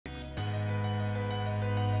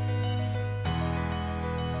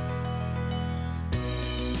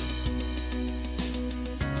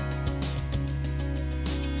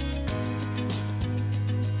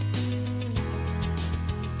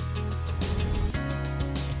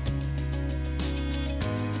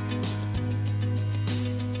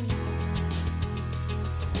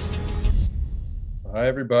Hi,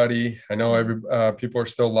 everybody. I know people are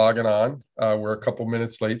still logging on. We're a couple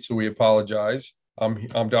minutes late, so we apologize.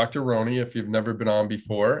 I'm Dr. Roney, if you've never been on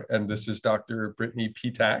before, and this is Dr. Brittany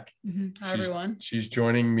Petak. Hi, everyone. She's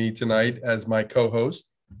joining me tonight as my co-host.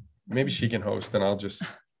 Maybe she can host, and I'll just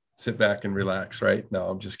sit back and relax, right? No,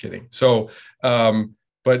 I'm just kidding.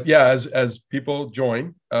 But yeah, as people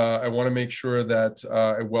join, I want to make sure that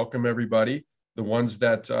I welcome everybody. The ones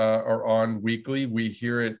that are on weekly, we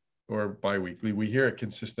hear it, or bi-weekly, we hear it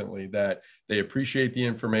consistently that they appreciate the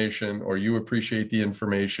information, or you appreciate the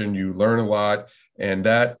information, you learn a lot, and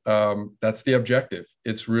that's the objective.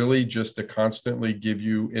 It's really just to constantly give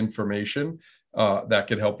you information that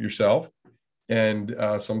could help yourself. And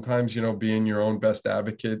sometimes, being your own best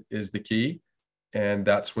advocate is the key. And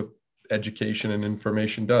that's what education and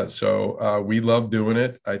information does. So we love doing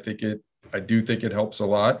it. I do think it helps a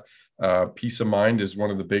lot. Peace of mind is one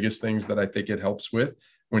of the biggest things that I think it helps with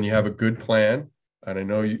when you have a good plan. And I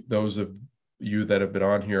know those of you that have been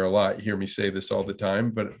on here a lot hear me say this all the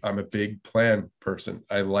time, but I'm a big plan person.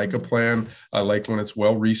 I like a plan. I like when it's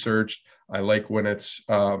well researched. I like when it's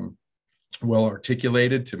well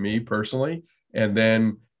articulated to me personally. And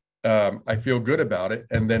then I feel good about it.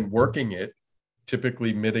 And then working it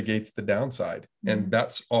typically mitigates the downside. And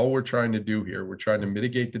that's all we're trying to do here. We're trying to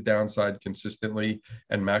mitigate the downside consistently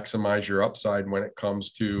and maximize your upside when it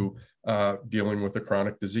comes to dealing with a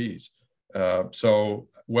chronic disease. So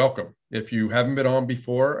welcome. If you haven't been on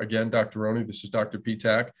before, again, Dr. Roney, this is Dr.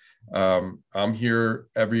 Petak. I'm here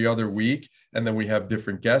every other week, and then we have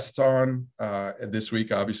different guests on. This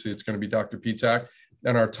week, obviously, it's going to be Dr. Petak.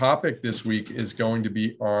 And our topic this week is going to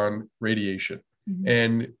be on radiation.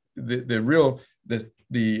 And the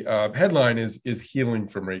headline is healing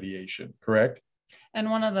from radiation, correct? And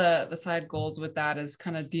one of the side goals with that is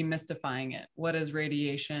kind of demystifying it. What is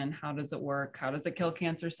radiation? How does it work? How does it kill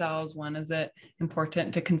cancer cells? When is it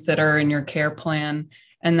important to consider in your care plan?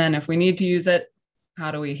 And then if we need to use it, how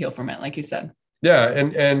do we heal from it, like you said? Yeah,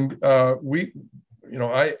 and I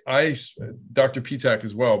Dr. Petak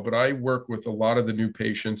as well, but I work with a lot of the new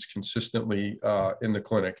patients consistently in the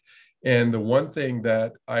clinic. And the one thing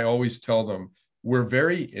that I always tell them, we're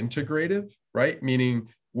very integrative, right? Meaning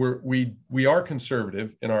we are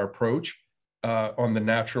conservative in our approach on the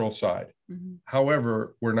natural side.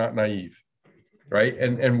 However, we're not naive, right?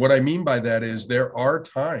 And what I mean by that is there are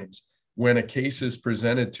times when a case is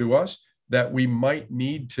presented to us that we might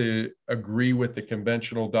need to agree with the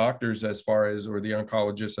conventional doctors or the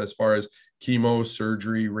oncologists as far as chemo,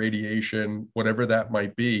 surgery, radiation, whatever that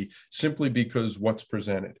might be, simply because what's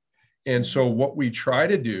presented. And so what we try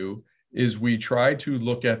to do is we try to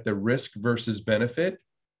look at the risk versus benefit,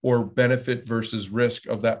 or benefit versus risk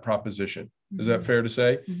of that proposition. Is that fair to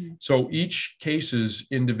say? So each case is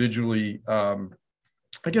individually,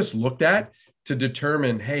 looked at to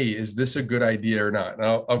determine, hey, is this a good idea or not? And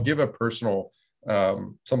I'll give a personal,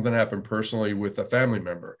 something happened personally with a family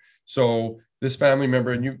member. So this family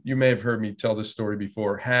member, and you may have heard me tell this story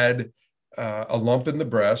before, had a lump in the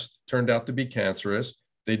breast, turned out to be cancerous.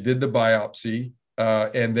 They did the biopsy,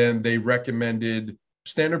 and then they recommended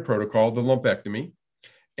standard protocol, the lumpectomy.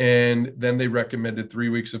 And then they recommended 3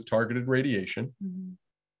 weeks of targeted radiation.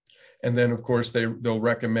 And then, of course, they'll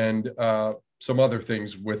recommend some other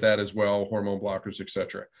things with that as well, hormone blockers, et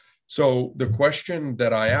cetera. So the question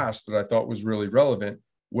that I asked that I thought was really relevant,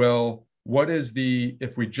 well,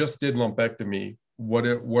 if we just did lumpectomy, what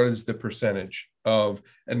is the percentage of,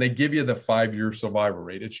 and they give you the 5-year survival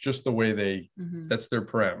rate. It's just the way that's their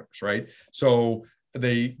parameters, right? So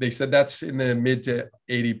they said that's in the mid to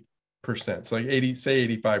 80%, so like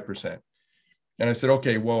 85%. And I said,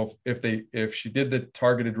 okay, well, if she did the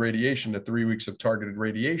targeted radiation, the 3 weeks of targeted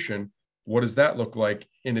radiation, what does that look like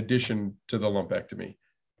in addition to the lumpectomy?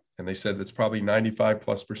 And they said that's probably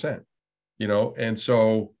 95+%, and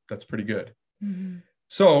so that's pretty good.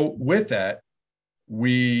 So with that,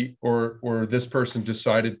 this person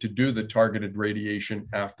decided to do the targeted radiation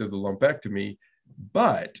after the lumpectomy,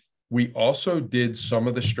 but we also did some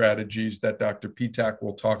of the strategies that Dr. Petak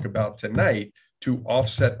will talk about tonight to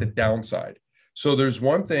offset the downside. So there's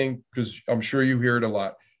one thing, because I'm sure you hear it a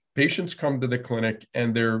lot. Patients come to the clinic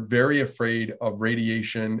and they're very afraid of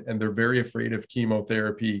radiation, and they're very afraid of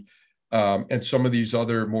chemotherapy and some of these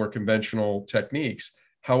other more conventional techniques.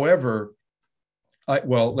 However,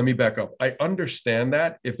 let me back up. I understand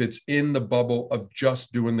that if it's in the bubble of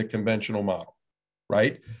just doing the conventional model,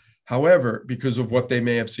 right? However, because of what they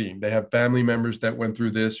may have seen, they have family members that went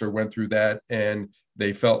through this or went through that, and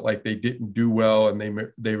they felt like they didn't do well, and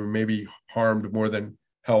they were maybe harmed more than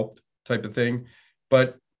helped, type of thing.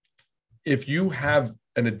 But if you have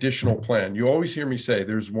an additional plan, you always hear me say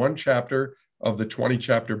there's one chapter of the 20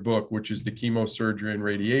 chapter book, which is the chemo, surgery, and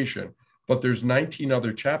radiation. But there's 19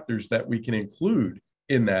 other chapters that we can include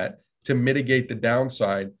in that to mitigate the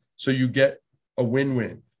downside. So you get a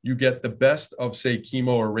win-win. You get the best of, say, chemo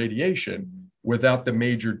or radiation without the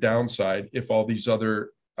major downside if all these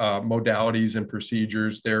other modalities and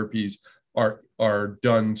procedures, therapies are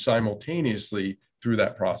done simultaneously through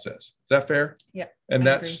that process. Is that fair? Yeah. And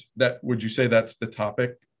would you say that's the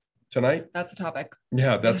topic tonight? That's a topic.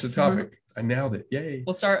 Yeah, that's the topic. I nailed it. Yay.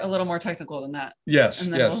 We'll start a little more technical than that. Yes.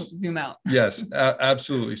 And then we'll zoom out. Yes,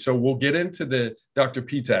 absolutely. So we'll get into the Dr.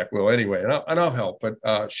 Pitak will anyway, and I'll help,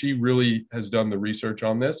 but she really has done the research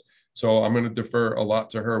on this. So I'm going to defer a lot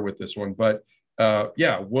to her with this one. But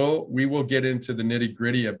yeah, we will get into the nitty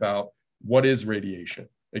gritty about what is radiation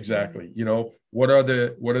exactly. You know, what are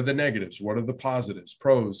the negatives? What are the positives,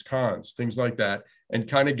 pros, cons, things like that, and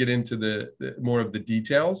kind of get into the more of the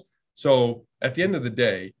details. So at the end of the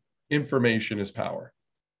day, information is power.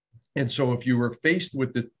 And so if you were faced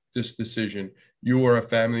with this decision, you or a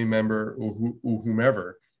family member or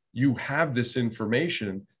whomever, you have this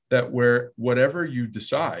information that whatever you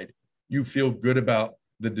decide, you feel good about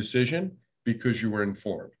the decision because you were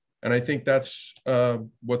informed. And I think that's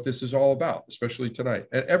what this is all about, especially tonight.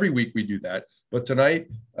 And every week we do that, but tonight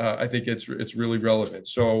I think it's really relevant.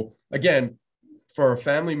 So again, for a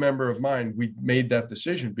family member of mine, we made that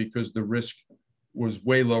decision because the risk was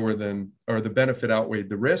way lower or the benefit outweighed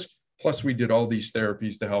the risk. Plus we did all these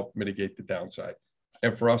therapies to help mitigate the downside.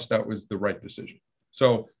 And for us, that was the right decision.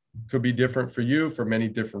 So could be different for you for many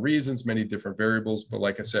different reasons, many different variables. But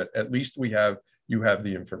like I said, at least you have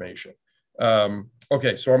the information.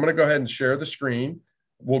 Okay, so I'm going to go ahead and share the screen.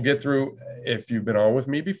 We'll get through, if you've been on with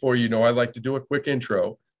me before, you know I like to do a quick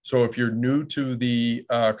intro. So if you're new to the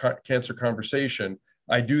cancer conversation,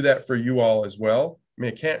 I do that for you all as well. I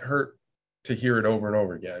mean, it can't hurt to hear it over and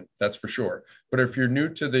over again, that's for sure. But if you're new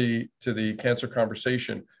to the cancer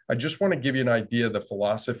conversation, I just want to give you an idea of the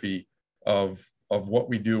philosophy of what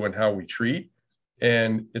we do and how we treat.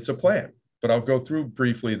 And it's a plan, but I'll go through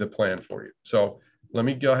briefly the plan for you. So let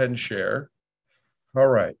me go ahead and share. All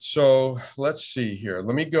right, so let's see here.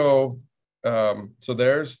 Let me go. So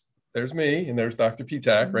there's me and there's Dr.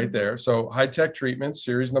 Pitak right there. So high-tech treatments,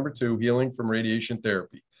 series number 2, healing from radiation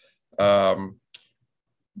therapy.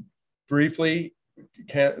 Briefly,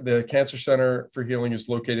 the Cancer Center for Healing is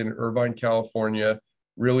located in Irvine, California,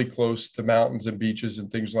 really close to mountains and beaches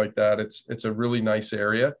and things like that. It's a really nice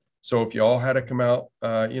area. So if you all had to come out,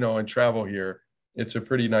 and travel here, it's a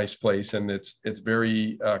pretty nice place, and it's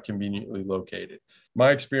very conveniently located.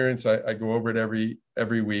 My experience, I go over it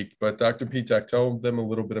every week, but Dr. Pitak, tell them a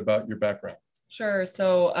little bit about your background. Sure.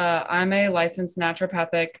 So I'm a licensed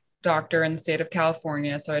naturopathic doctor in the state of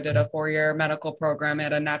California. So I did a 4-year medical program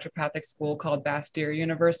at a naturopathic school called Bastyr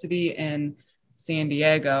University in San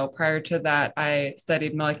Diego. Prior to that, I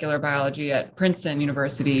studied molecular biology at Princeton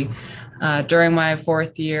University. During my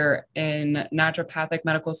 4th year in naturopathic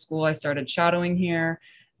medical school, I started shadowing here,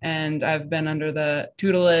 and I've been under the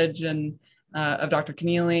tutelage of Dr.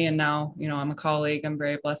 Keneally, and now, I'm a colleague. I'm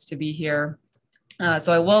very blessed to be here.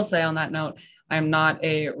 So I will say on that note, I'm not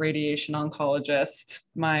a radiation oncologist.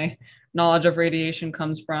 My knowledge of radiation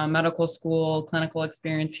comes from medical school, clinical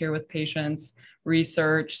experience here with patients,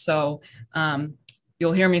 research. So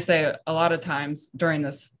you'll hear me say a lot of times during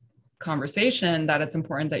this conversation that it's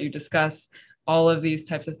important that you discuss all of these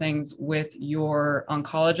types of things with your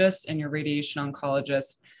oncologist and your radiation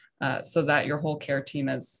oncologist so that your whole care team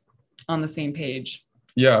is on the same page.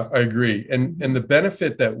 Yeah, I agree. And the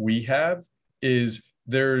benefit that we have is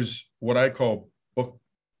there's what I call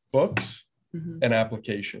books and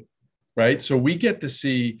application, right? So we get to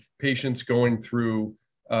see patients going through,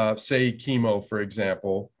 say, chemo, for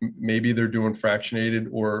example. Maybe they're doing fractionated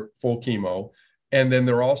or full chemo. And then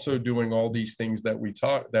they're also doing all these things that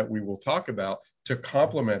we will talk about to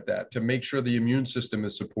complement that, to make sure the immune system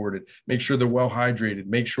is supported, make sure they're well hydrated,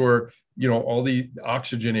 make sure, all the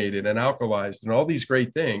oxygenated and alkalized and all these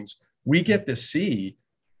great things. We get to see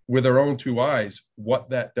with our own 2 eyes what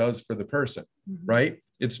that does for the person, right?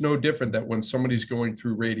 It's no different that when somebody's going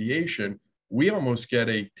through radiation, we almost get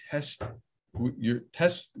a test.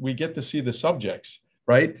 We get to see the subjects,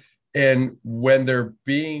 right? And when they're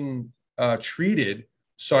being treated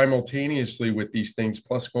simultaneously with these things,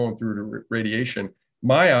 plus going through the radiation,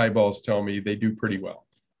 my eyeballs tell me they do pretty well.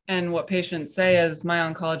 And what patients say is, my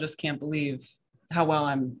oncologist can't believe how well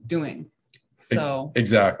I'm doing. So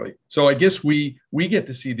exactly. So I guess we get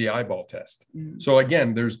to see the eyeball test. So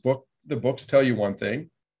again, the books tell you one thing,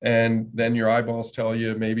 and then your eyeballs tell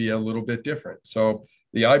you maybe a little bit different. So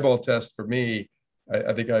the eyeball test for me,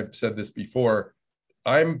 I think I've said this before,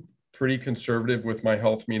 I'm pretty conservative with my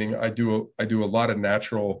health, meaning I do a lot of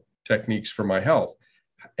natural techniques for my health.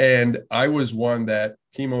 And I was one that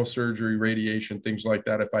chemo, surgery, radiation, things like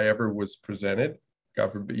that, if I ever was presented,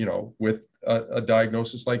 God forbid, with a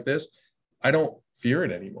diagnosis like this, I don't fear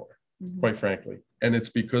it anymore, quite frankly. And it's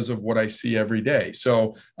because of what I see every day.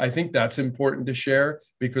 So I think that's important to share,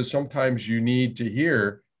 because sometimes you need to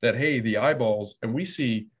hear that, hey, the eyeballs, and we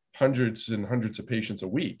see hundreds and hundreds of patients a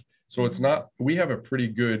week. So it's not, we have a pretty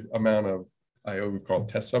good amount of, I would call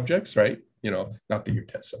test subjects, right? Not that you're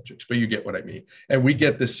test subjects, but you get what I mean. And we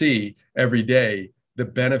get to see every day the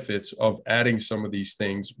benefits of adding some of these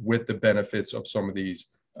things with the benefits of some of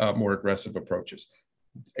these more aggressive approaches.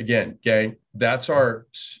 Again, gang, that's our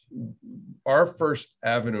first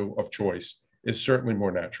avenue of choice is certainly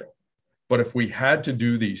more natural. But if we had to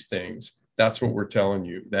do these things, that's what we're telling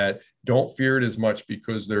you, that don't fear it as much,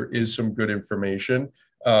 because there is some good information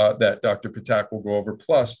that Dr. Patak will go over,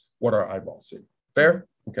 plus what our eyeballs see. Fair?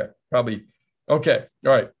 Okay, probably. Okay,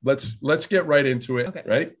 all right, let's get right into it. Okay.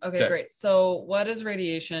 Ready? Okay, great. So what is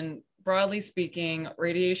radiation? Broadly speaking,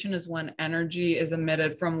 radiation is when energy is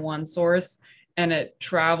emitted from one source and it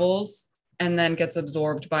travels and then gets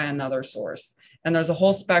absorbed by another source. And there's a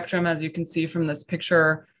whole spectrum, as you can see from this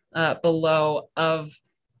picture below, of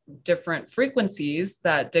different frequencies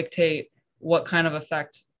that dictate what kind of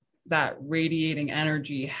effect that radiating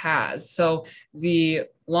energy has. So the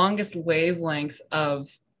longest wavelengths of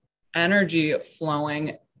energy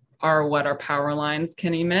flowing are what our power lines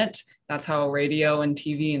can emit. That's how radio and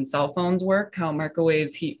TV and cell phones work, how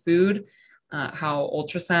microwaves heat food, how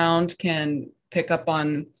ultrasound can pick up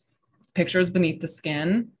on pictures beneath the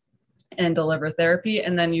skin and deliver therapy.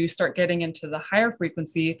 And then you start getting into the higher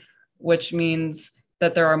frequency, which means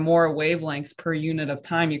that there are more wavelengths per unit of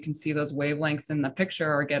time. You can see those wavelengths in the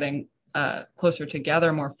picture are getting closer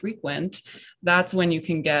together, more frequent. That's when you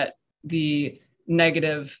can get the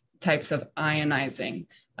negative types of ionizing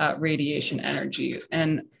radiation energy.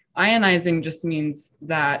 And ionizing just means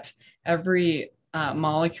that every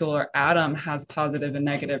molecule or atom has positive and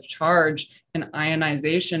negative charge. And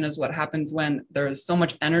ionization is what happens when there's so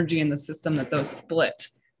much energy in the system that those split.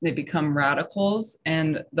 They become radicals,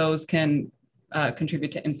 and those can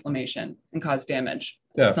contribute to inflammation and cause damage.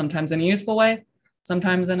 Yeah. Sometimes in a useful way,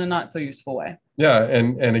 sometimes in a not so useful way. Yeah,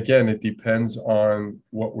 and again, it depends on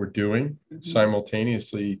what we're doing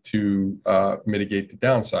simultaneously to mitigate the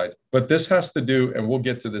downside. But this has to do, and we'll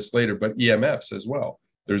get to this later, but EMFs as well.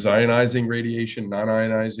 There's ionizing radiation,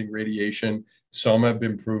 non-ionizing radiation. Some have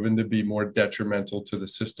been proven to be more detrimental to the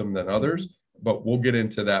system than others, but we'll get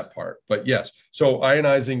into that part. But yes, so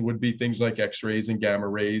ionizing would be things like X-rays and gamma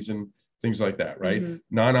rays and things like that, right?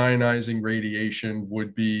 Non-ionizing radiation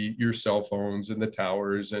would be your cell phones and the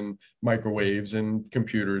towers and microwaves and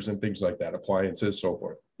computers and things like that, appliances, so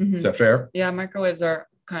forth. Is that fair? Yeah, microwaves are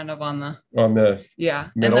kind of on the yeah.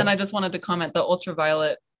 Middle. And then I just wanted to comment, the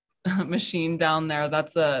ultraviolet machine down there,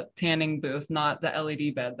 that's a tanning booth, not the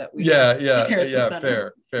LED bed that we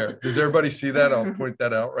fair. Does everybody see that? I'll point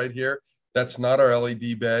that out right here. That's not our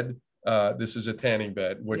LED bed. This is a tanning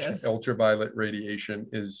bed, which ultraviolet radiation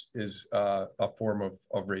is a form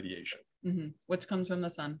of radiation. Which comes from the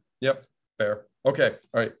sun. Yep, fair. Okay,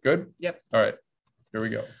 all right, good? Yep. All right, here we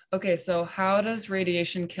go. Okay, so how does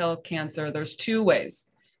radiation kill cancer? There's two ways.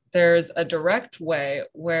 There's a direct way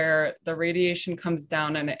where the radiation comes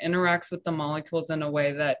down and it interacts with the molecules in a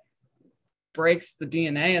way that breaks the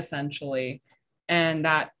DNA essentially, and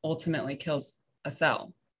that ultimately kills a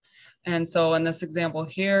cell. And so in this example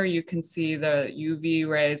here, you can see the UV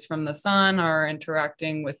rays from the sun are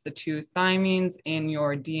interacting with the two thymines in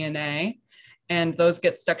your DNA, and those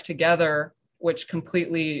get stuck together, which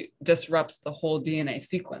completely disrupts the whole DNA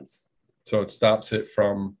sequence. So it stops it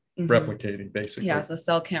from replicating, basically. Yes, the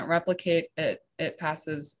cell can't replicate, it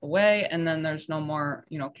passes away, and then there's no more,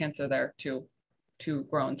 cancer there to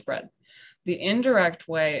grow and spread. The indirect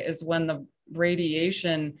way is when the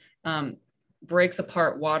radiation breaks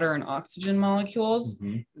apart water and oxygen molecules.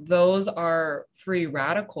 Those are free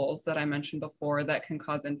radicals that I mentioned before that can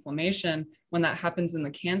cause inflammation. When that happens in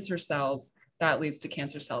the cancer cells, that leads to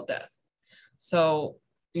cancer cell death. So,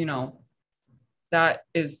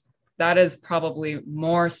 that is probably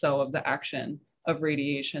more so of the action of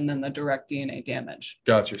radiation than the direct DNA damage.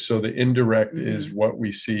 Gotcha. So the indirect is what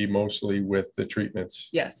we see mostly with the treatments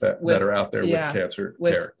that are out there with cancer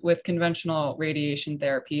care. With conventional radiation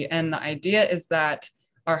therapy. And the idea is that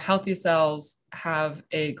our healthy cells have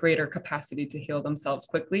a greater capacity to heal themselves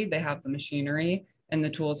quickly. They have the machinery and the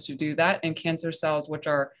tools to do that. And cancer cells, which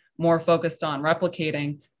are more focused on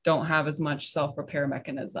replicating, don't have as much self-repair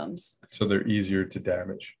mechanisms. So they're easier to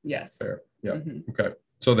damage. Yes. Fair. Yeah. Okay.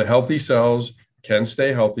 So the healthy cells can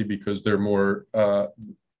stay healthy because they're more,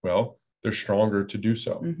 well, they're stronger to do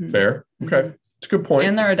so. Fair? Okay. It's a good point.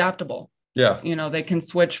 And they're adaptable. Yeah. They can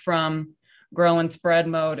switch from grow and spread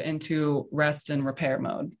mode into rest and repair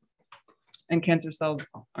mode. And cancer cells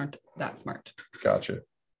aren't that smart. Gotcha.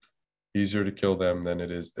 Easier to kill them than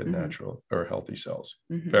it is than natural or healthy cells.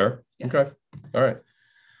 Fair? Yes. Okay. All right.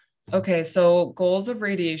 Okay, so goals of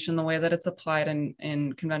radiation, the way that it's applied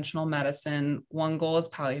in conventional medicine, one goal is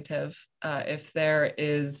palliative. If there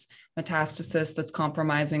is metastasis that's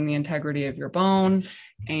compromising the integrity of your bone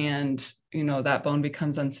and that bone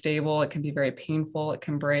becomes unstable, it can be very painful, it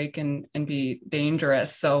can break and be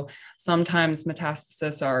dangerous. So sometimes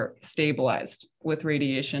metastasis are stabilized with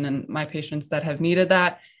radiation, and my patients that have needed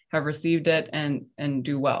that have received it and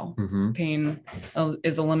do well. Pain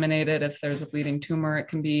is eliminated. If there's a bleeding tumor, it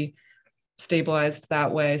can be stabilized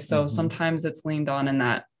that way. So sometimes it's leaned on in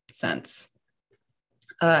that sense.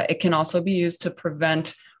 It can also be used to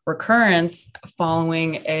prevent recurrence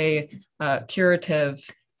following a curative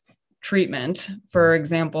treatment. For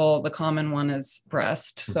example, the common one is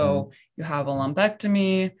breast. So you have a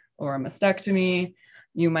lumpectomy or a mastectomy.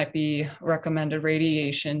 You might be recommended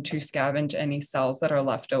radiation to scavenge any cells that are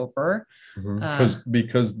left over.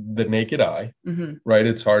 Because the naked eye, right?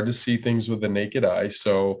 It's hard to see things with the naked eye.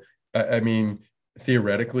 So, I mean,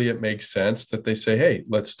 theoretically, it makes sense that they say, hey,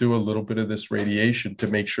 let's do a little bit of this radiation to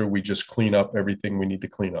make sure we just clean up everything we need to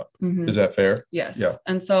clean up. Is that fair? Yes. Yeah.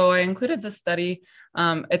 And so I included this study.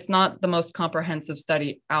 It's not the most comprehensive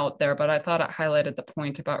study out there, but I thought it highlighted the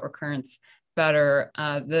point about recurrence better.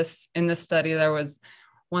 In this study, there was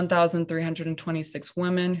 1,326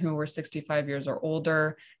 women who were 65 years or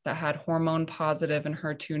older that had hormone positive and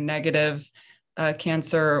HER2 negative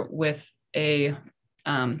cancer with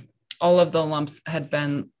all of the lumps had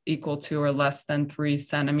been equal to or less than 3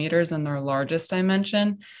 centimeters in their largest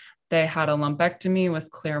dimension. They had a lumpectomy with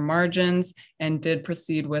clear margins and did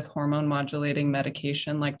proceed with hormone modulating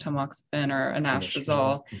medication like tamoxifen or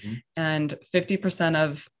anastrozole. And 50%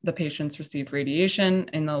 of the patients received radiation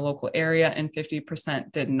in the local area and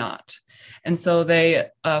 50% did not. And so they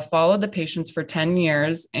followed the patients for 10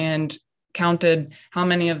 years and counted how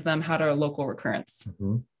many of them had a local recurrence.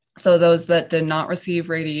 So those that did not receive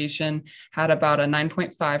radiation had about a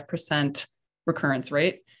 9.5% recurrence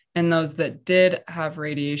rate. And those that did have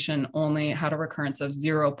radiation only had a recurrence of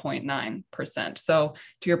 0.9%. So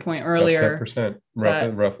to your point earlier, 10%,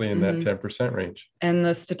 roughly in that 10% range. And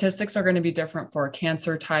the statistics are going to be different for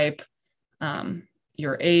cancer type,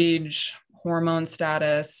 your age, hormone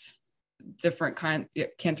status, different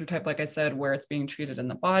cancer type, like I said, where it's being treated in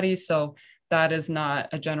the body. So that is not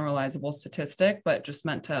a generalizable statistic, but just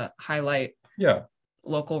meant to highlight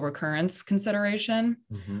local recurrence consideration.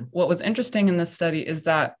 What was interesting in this study is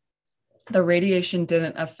that the radiation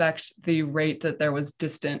didn't affect the rate that there was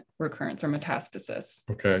distant recurrence or metastasis.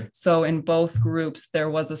 Okay. So in both groups, there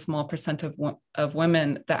was a small percent of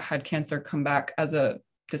women that had cancer come back as a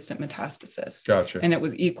distant metastasis. Gotcha. And it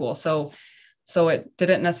was equal. So it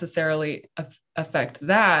didn't necessarily affect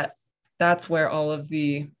that. That's where all of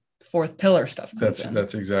the fourth pillar stuff comes in.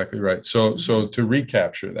 That's exactly right. So to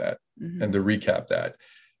recapture that and to recap that,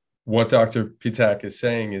 what Dr. Pitak is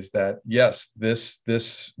saying is that, yes, this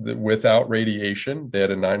without radiation, they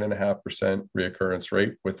had a 9.5% reoccurrence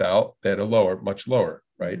rate. Without, they had a much lower,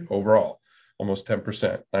 right? Overall, almost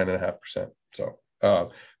 10%, 9.5%.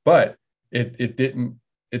 So, but it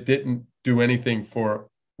didn't do anything for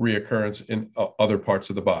reoccurrence in other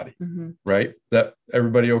parts of the body, right? That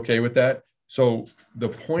everybody okay with that? So the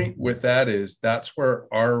point with that is that's where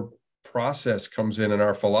our process comes in and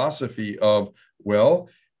our philosophy of, well,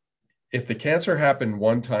 if the cancer happened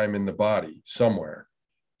one time in the body somewhere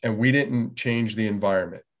and we didn't change the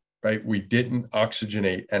environment, right? We didn't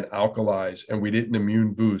oxygenate and alkalize and we didn't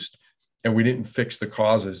immune boost and we didn't fix the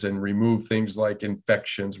causes and remove things like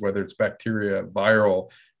infections, whether it's bacteria,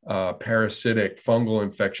 viral, parasitic, fungal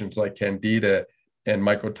infections like candida and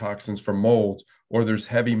mycotoxins from molds, or there's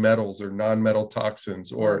heavy metals or non-metal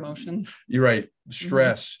toxins or emotions. You're right.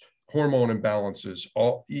 Stress, hormone imbalances,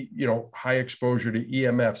 all, high exposure to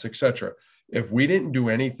EMFs, etc. If we didn't do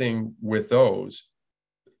anything with those,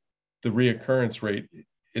 the reoccurrence rate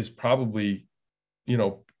is probably,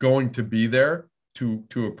 going to be there to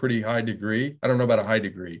a pretty high degree. I don't know about a high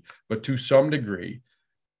degree, but to some degree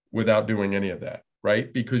without doing any of that,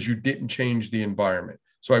 right? Because you didn't change the environment.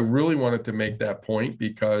 So I really wanted to make that point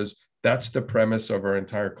because that's the premise of our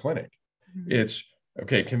entire clinic. It's,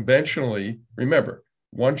 okay, conventionally, remember,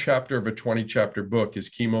 one chapter of a 20-chapter book is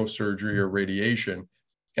chemo, surgery, or radiation,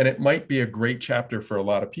 and it might be a great chapter for a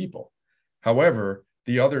lot of people. However,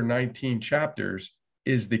 the other 19 chapters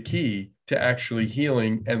is the key to actually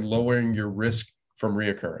healing and lowering your risk from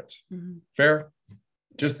reoccurrence. Mm-hmm. Fair?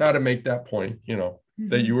 Just how to make that point, that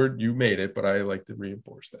Mm-hmm. you made it, but I like to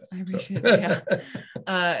reinforce that. I appreciate it.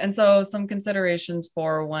 Yeah. And so some considerations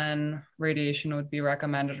for when radiation would be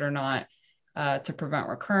recommended or not to prevent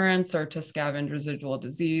recurrence or to scavenge residual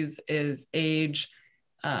disease is age,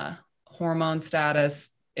 hormone status,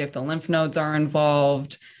 if the lymph nodes are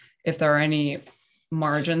involved, if there are any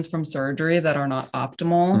margins from surgery that are not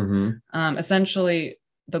optimal. Essentially,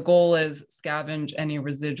 the goal is scavenge any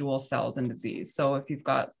residual cells in disease. So if you've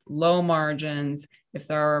got low margins, if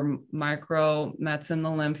there are micro mets in the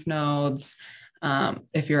lymph nodes,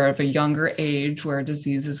 if you're of a younger age where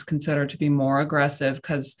disease is considered to be more aggressive,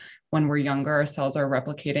 because when we're younger, our cells are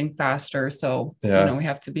replicating faster. So, we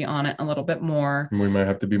have to be on it a little bit more. We might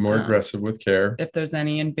have to be more aggressive with care. If there's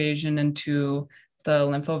any invasion into the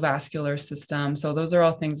lymphovascular system. So those are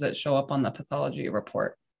all things that show up on the pathology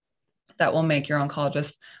report that will make your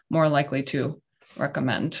oncologist more likely to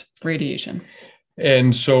recommend radiation.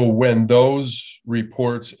 And so when those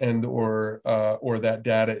reports and or that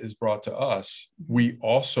data is brought to us, we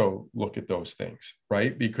also look at those things,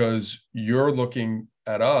 right? Because you're looking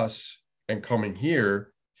at us and coming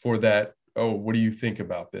here for that. Oh, what do you think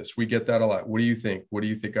about this? We get that a lot. What do you think? What do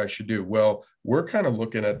you think I should do? Well, we're kind of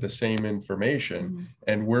looking at the same information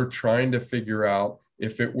and we're trying to figure out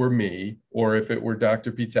if it were me or if it were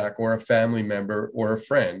Dr. Pitak or a family member or a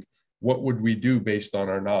friend, what would we do based on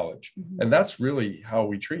our knowledge? And that's really how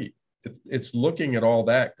we treat. It's looking at all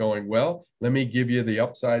that going, well, let me give you the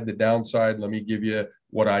upside, the downside. Let me give you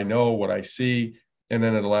what I know, what I see. And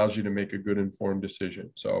then it allows you to make a good informed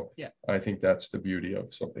decision. So I think that's the beauty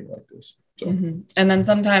of something like this. So. And then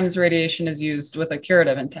sometimes radiation is used with a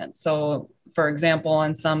curative intent. So for example,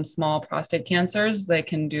 in some small prostate cancers, they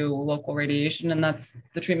can do local radiation and that's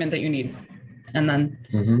the treatment that you need. And then,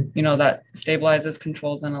 that stabilizes,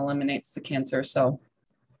 controls, and eliminates the cancer. So,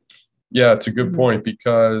 yeah, it's a good point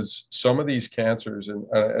because some of these cancers, and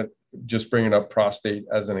just bringing up prostate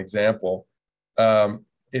as an example,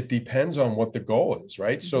 it depends on what the goal is,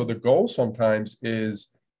 right? So the goal sometimes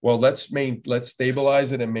is, well, let's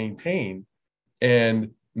stabilize it and maintain,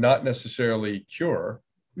 and not necessarily cure.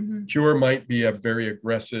 Cure might be a very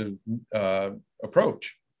aggressive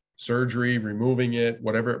approach, surgery, removing it,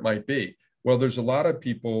 whatever it might be. Well, there's a lot of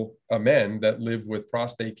people, men that live with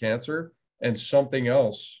prostate cancer and something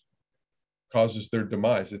else causes their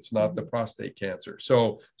demise. It's not the prostate cancer.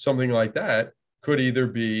 So something like that could either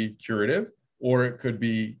be curative or it could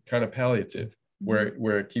be kind of palliative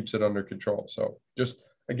where it keeps it under control. So just,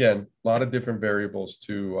 again, a lot of different variables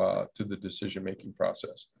to the decision-making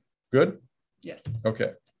process. Good? Yes.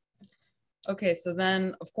 Okay, so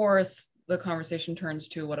then, of course, the conversation turns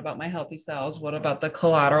to what about my healthy cells? What about the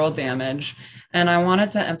collateral damage? And I wanted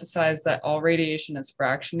to emphasize that all radiation is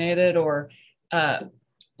fractionated or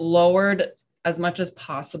lowered as much as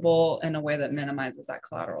possible in a way that minimizes that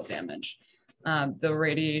collateral damage. The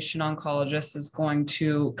radiation oncologist is going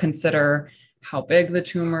to consider how big the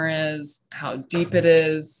tumor is, how deep it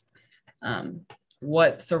is,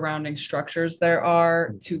 what surrounding structures there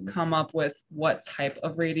are to come up with what type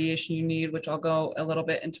of radiation you need, which I'll go a little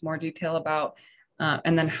bit into more detail about,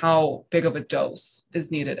 and then how big of a dose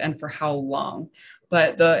is needed and for how long.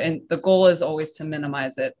 But the goal is always to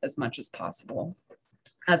minimize it as much as possible.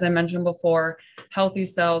 As I mentioned before, healthy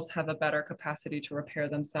cells have a better capacity to repair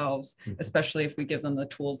themselves, especially if we give them the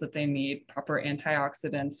tools that they need, proper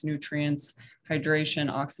antioxidants, nutrients,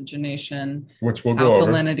 hydration, oxygenation, which we'll go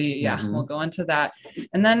over. Alkalinity. Yeah, we'll go into that.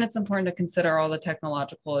 And then it's important to consider all the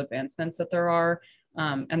technological advancements that there are,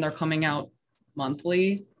 and they're coming out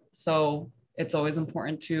monthly. So it's always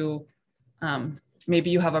important to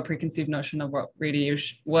maybe you have a preconceived notion of what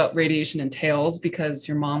radiation entails because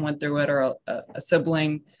your mom went through it or a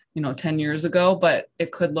sibling, 10 years ago, but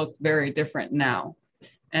it could look very different now.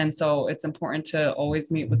 And so it's important to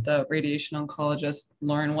always meet with the radiation oncologist,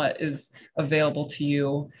 learn what is available to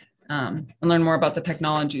you, and learn more about the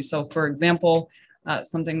technology. So for example,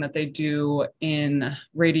 something that they do in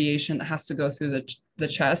radiation that has to go through the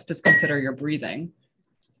chest is consider your breathing.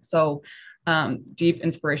 So deep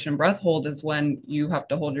inspiration breath hold is when you have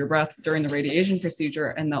to hold your breath during the radiation procedure,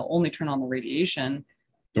 and they'll only turn on the radiation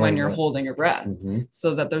when you're holding your breath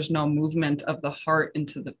so that there's no movement of the heart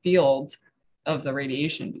into the field of the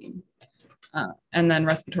radiation beam. And then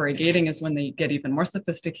respiratory gating is when they get even more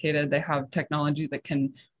sophisticated. They have technology that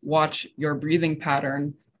can watch your breathing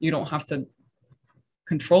pattern. You don't have to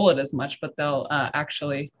control it as much, but they'll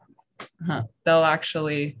actually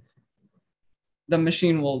the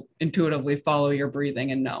machine will intuitively follow your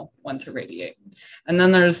breathing and know when to radiate. And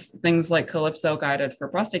then there's things like Calypso guided for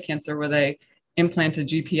prostate cancer, where they implant a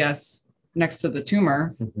GPS next to the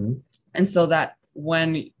tumor. And so that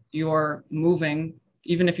when you're moving,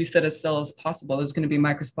 even if you sit as still as possible, there's going to be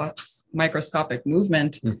microscopic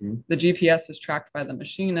movement. The GPS is tracked by the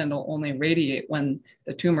machine and it'll only radiate when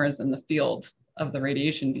the tumor is in the field of the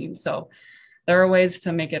radiation beam. So there are ways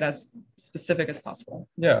to make it as specific as possible.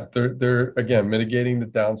 Yeah, they're again mitigating the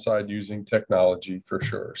downside using technology for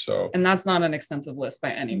sure. So, and that's not an extensive list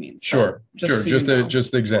by any means. Sure,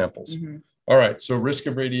 just examples. All right. So risk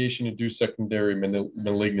of radiation-induced secondary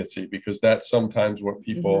malignancy, because that's sometimes what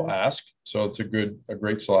people ask. So it's a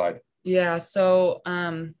great slide. Yeah. So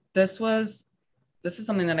this is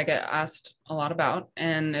something that I get asked a lot about,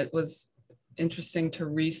 and it was interesting to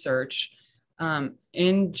research.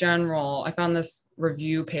 In general, I found this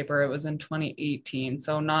review paper. It was in 2018.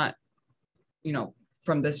 So not,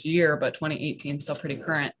 from this year, but 2018, still pretty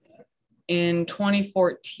current. In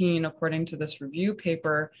 2014, according to this review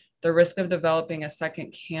paper, the risk of developing a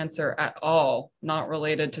second cancer at all, not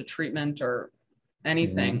related to treatment or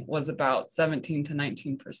anything, was about 17 to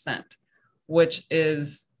 19%, which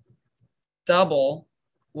is double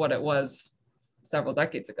what it was several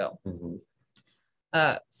decades ago.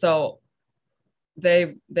 So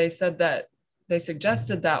they said that they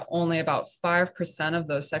suggested that only about 5% of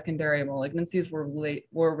those secondary malignancies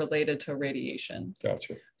were related to radiation.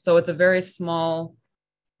 Gotcha. So it's a very small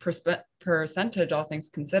percentage, all things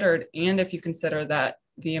considered. And if you consider that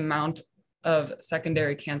the amount of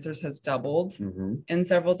secondary cancers has doubled in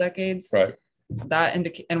several decades, right, that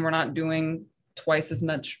and we're not doing twice as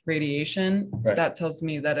much radiation, right, that tells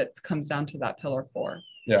me that it comes down to that pillar 4.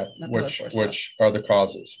 Yeah, which are the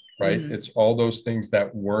causes, right? It's all those things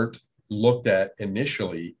that weren't looked at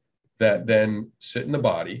initially that then sit in the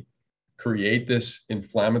body, create this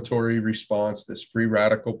inflammatory response, this free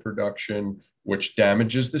radical production, which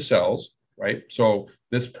damages the cells, right? So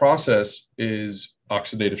this process is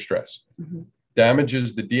oxidative stress,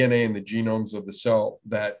 damages the DNA and the genomes of the cell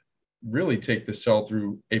that really take the cell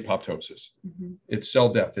through apoptosis. It's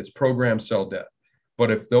cell death, it's programmed cell death.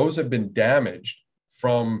 But if those have been damaged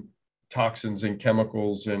from toxins and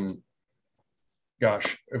chemicals and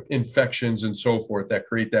infections and so forth that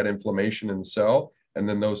create that inflammation in the cell, and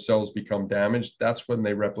then those cells become damaged, that's when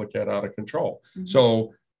they replicate out of control.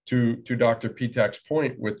 So to Dr. Pitak's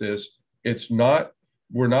point with this,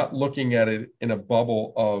 we're not looking at it in a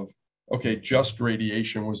bubble of, okay, just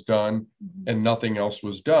radiation was done and nothing else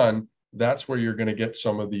was done. That's where you're going to get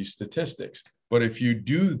some of these statistics. But if you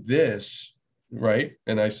do this, right,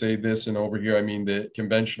 and I say this, and over here I mean the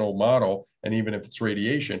conventional model, and even if it's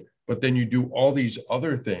radiation, but then you do all these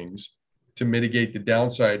other things to mitigate the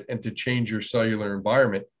downside and to change your cellular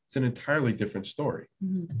environment, it's an entirely different story,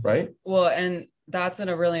 right? Well, and that's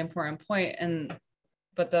a really important point.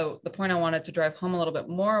 But the point I wanted to drive home a little bit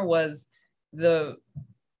more was the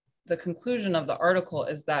conclusion of the article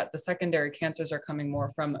is that the secondary cancers are coming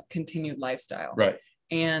more from continued lifestyle, right,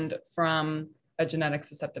 and from a genetic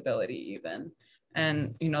susceptibility even.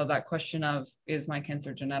 And that question of, is my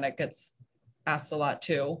cancer genetic, gets asked a lot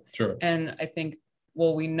too. Sure. And I think,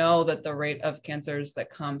 well, we know that the rate of cancers that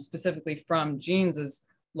come specifically from genes is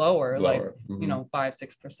lower. Like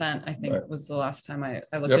 5-6%, I think, was the last time I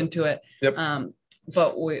looked into it.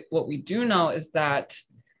 But what we do know is that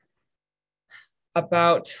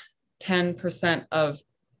about 10% of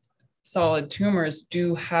solid tumors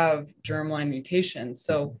do have germline mutations.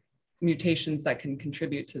 So mutations that can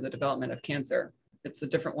contribute to the development of cancer. It's a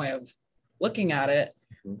different way of looking at it.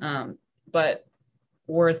 But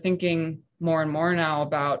we're thinking more and more now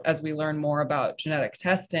about, as we learn more about genetic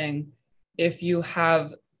testing, if you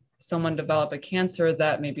have someone develop a cancer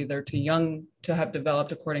that maybe they're too young to have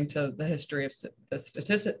developed according to the history of the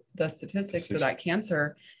statistics for that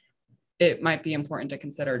cancer, it might be important to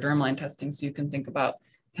consider germline testing so you can think about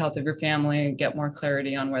the health of your family, get more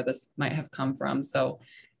clarity on where this might have come from. So,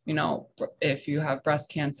 if you have breast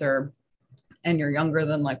cancer and you're younger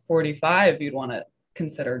than like 45, you'd want to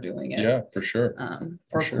consider doing it. Yeah, for sure.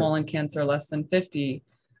 Or colon cancer less than 50.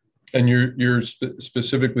 And you're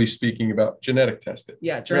specifically speaking about genetic testing.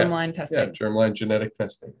 Yeah, germline testing. Yeah, germline genetic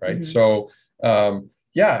testing, right? So, I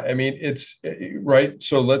mean, it's right.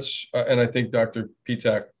 So let's, and I think Dr.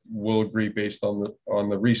 Pitak will agree based on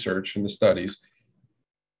the research and the studies.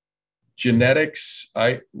 Genetics,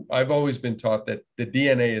 I've always been taught that the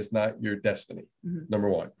DNA is not your destiny, number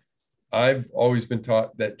one. I've always been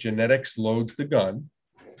taught that genetics loads the gun,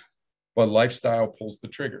 but lifestyle pulls the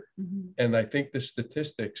trigger. And I think the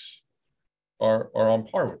statistics are on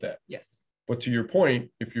par with that. Yes. But to your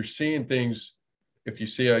point, if you're seeing things if you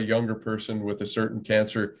see a younger person with a certain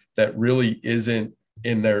cancer that really isn't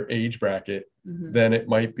in their age bracket, then it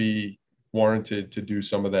might be warranted to do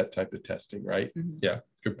some of that type of testing, right? Yeah,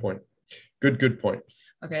 good point. Good point.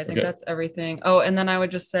 Okay, I think that's everything. Oh, and then I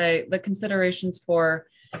would just say the considerations for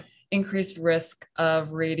increased risk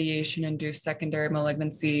of radiation-induced secondary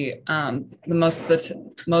malignancy. Most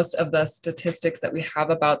of the statistics that we have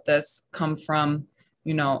about this come from,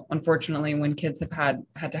 unfortunately, when kids have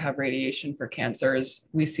had to have radiation for cancers,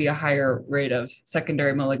 we see a higher rate of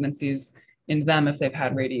secondary malignancies in them if they've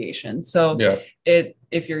had radiation. So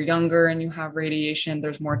if you're younger and you have radiation,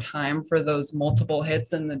 there's more time for those multiple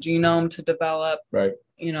hits in the genome to develop. Right.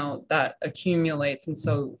 That accumulates, and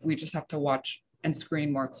so we just have to watch and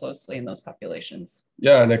screen more closely in those populations.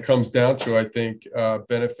 Yeah, and it comes down to, I think,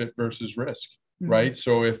 benefit versus risk, right?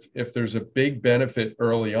 So if there's a big benefit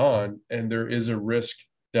early on and there is a risk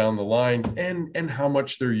down the line, and how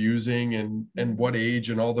much they're using and what age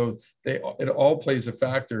and all those, it all plays a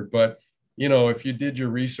factor. But if you did your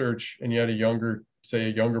research and you had a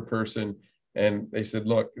younger person and they said,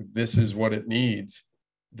 look, this is what it needs,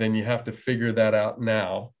 then you have to figure that out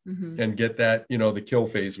now and get that, the kill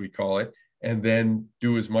phase, we call it, and then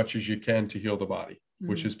do as much as you can to heal the body,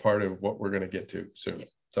 which is part of what we're going to get to soon.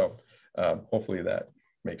 So hopefully that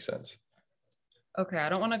makes sense. Okay, I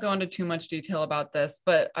don't want to go into too much detail about this,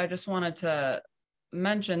 but I just wanted to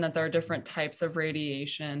mention that there are different types of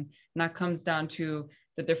radiation, and that comes down to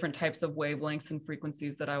the different types of wavelengths and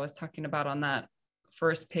frequencies that I was talking about on that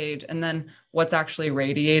first page, and then what's actually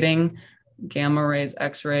radiating: gamma rays,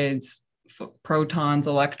 X-rays, protons,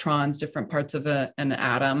 electrons, different parts of an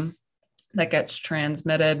atom that gets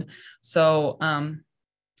transmitted. So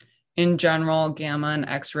in general, gamma and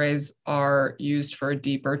X-rays are used for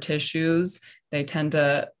deeper tissues. They tend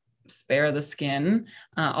to spare the skin,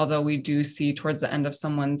 although we do see towards the end of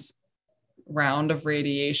someone's round of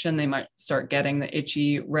radiation, they might start getting the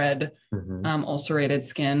itchy red ulcerated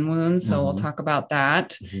skin wounds. So we'll talk about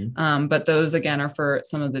that. But those, again, are for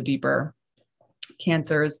some of the deeper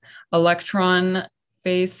cancers.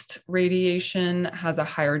 Electron-based radiation has a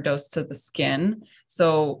higher dose to the skin.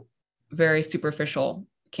 So very superficial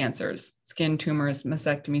cancers, skin tumors,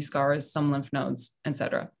 mastectomy scars, some lymph nodes,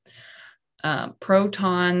 etc.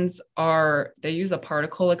 Protons they use a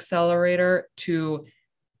particle accelerator to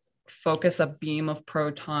focus a beam of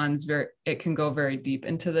protons. It can go very deep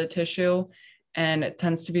into the tissue, and it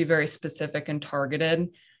tends to be very specific and targeted.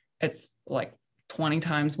 It's like 20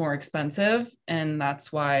 times more expensive, and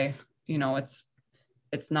that's why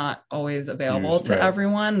it's not always available to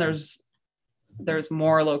everyone. There's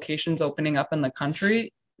more locations opening up in the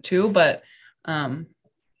country too, but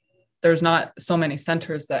there's not so many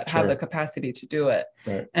centers that have the capacity to do it.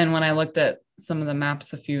 Right. And when I looked at some of the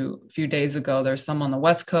maps a few days ago, there's some on the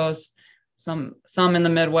West Coast, some in the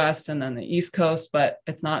Midwest, and then the East Coast, but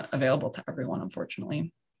it's not available to everyone,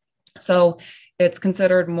 unfortunately. So it's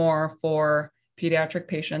considered more for pediatric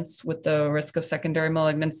patients with the risk of secondary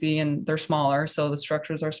malignancy, and they're smaller. So the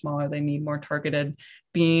structures are smaller. They need more targeted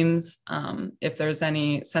beams. If there's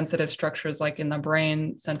any sensitive structures like in the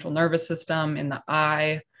brain, central nervous system, in the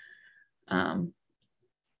eye, and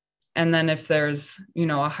then if there's,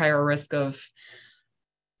 a higher risk of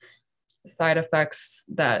side effects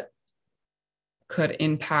that could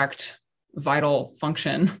impact vital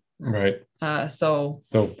function. Right. So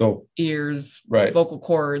ears, vocal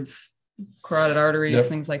cords, carotid arteries,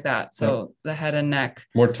 things like that. So the head and neck.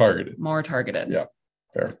 More targeted. Yeah.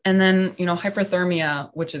 Fair. And then,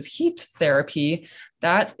 hyperthermia, which is heat therapy,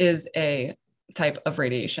 that is a type of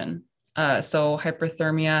radiation. So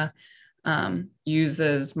hyperthermia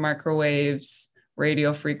uses microwaves,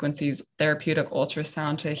 radio frequencies, therapeutic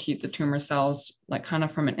ultrasound to heat the tumor cells, like kind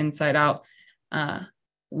of from an inside out.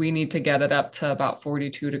 We need to get it up to about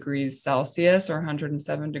 42 degrees Celsius or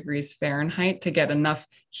 107 degrees Fahrenheit to get enough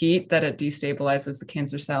heat that it destabilizes the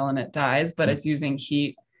cancer cell and it dies, but it's using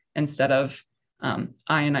heat instead of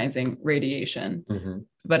ionizing radiation.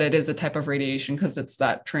 But it is a type of radiation because it's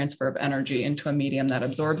that transfer of energy into a medium that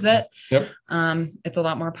absorbs it. Yep. It's a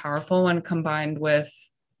lot more powerful when combined with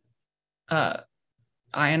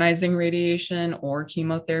ionizing radiation or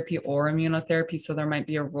chemotherapy or immunotherapy. So there might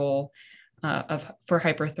be a role for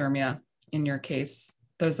hyperthermia in your case.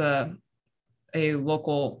 There's a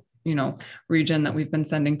local region that we've been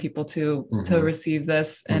sending people to receive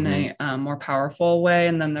this in a more powerful way.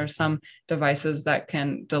 And then there's some devices that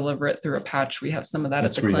can deliver it through a patch. We have some of that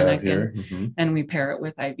at the clinic, and we pair it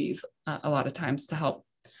with IVs a lot of times to help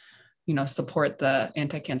support the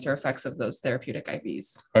anti-cancer effects of those therapeutic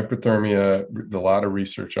IVs. Hyperthermia, a lot of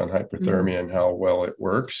research on hyperthermia and how well it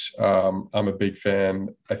works. I'm a big fan,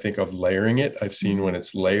 I think, of layering it. I've seen when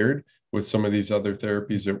it's layered with some of these other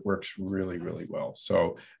therapies, it works really, really well.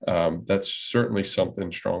 So that's certainly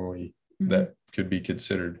something strongly that could be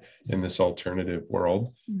considered in this alternative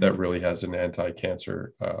world that really has an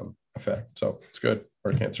anti-cancer effect. So it's good,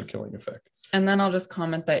 or cancer killing effect. And then I'll just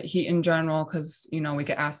comment that heat in general, because, we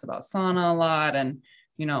get asked about sauna a lot, and,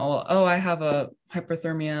 oh, I have a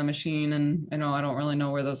hyperthermia machine and I don't really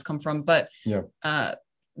know where those come from, but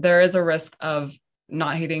there is a risk of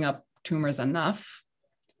not heating up tumors enough.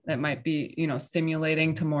 That might be,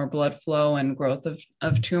 stimulating to more blood flow and growth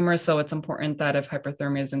of tumors. So it's important that if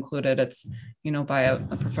hyperthermia is included, it's, by a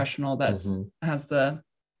professional that has the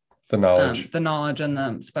knowledge and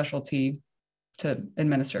the specialty to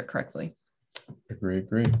administer it correctly. Agree.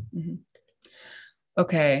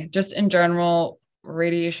 Okay. Just in general,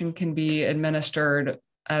 radiation can be administered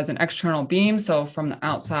as an external beam. So from the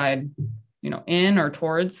outside, in or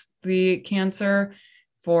towards the cancer.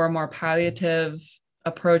 For more palliative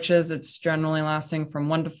approaches, it's generally lasting from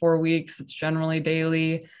 1 to 4 weeks. It's generally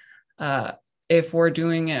daily. If we're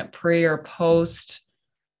doing it pre or post,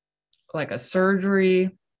 like a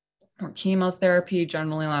surgery or chemotherapy,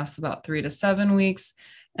 generally lasts about 3 to 7 weeks.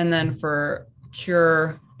 And then for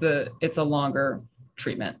cure, it's a longer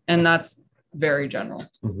treatment. And that's very general,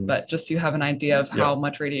 but just so you have an idea of how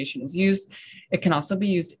much radiation is used. It can also be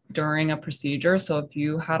used during a procedure. So if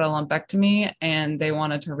you had a lumpectomy and they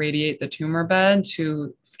wanted to radiate the tumor bed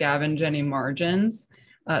to scavenge any margins,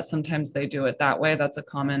 sometimes they do it that way. That's a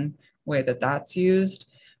common way that's used.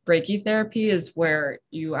 Brachytherapy is where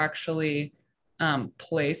you actually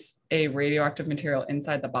place a radioactive material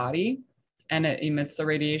inside the body, and it emits the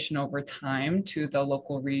radiation over time to the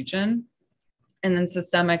local region. And then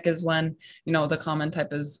systemic is when, the common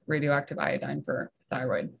type is radioactive iodine for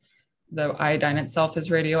thyroid. The iodine itself is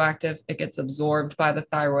radioactive. It gets absorbed by the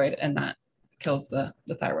thyroid, and that kills the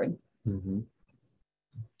thyroid. All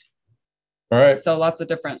right. So lots of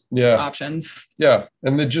different options. Yeah.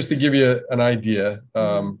 And then just to give you an idea,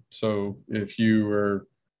 so if you were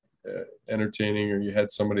entertaining or you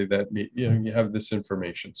had somebody that, you have this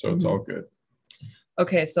information, so it's all good.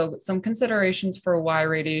 Okay. So some considerations for why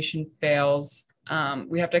radiation fails.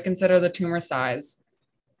 We have to consider the tumor size.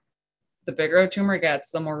 The bigger a tumor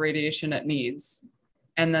gets, the more radiation it needs,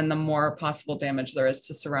 and then the more possible damage there is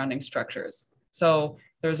to surrounding structures. So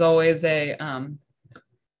there's always an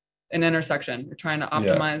intersection. You're trying to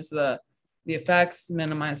optimize the effects,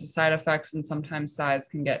 minimize the side effects, and sometimes size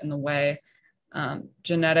can get in the way.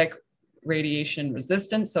 Genetic radiation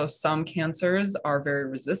resistance. So some cancers are very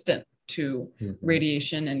resistant to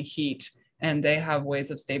radiation and heat, and they have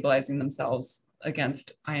ways of stabilizing themselves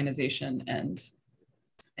against ionization and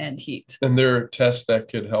heat. And there are tests that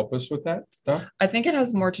could help us with that stuff? I think it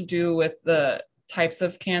has more to do with the types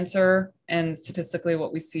of cancer and statistically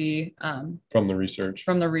what we see from the research.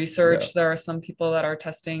 There are some people that are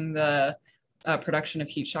testing the production of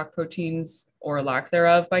heat shock proteins or lack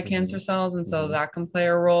thereof by cancer cells, and so that can play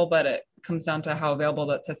a role, but it comes down to how available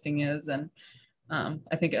that testing is, and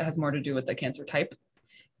I think it has more to do with the cancer type.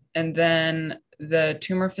 And then the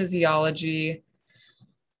tumor physiology.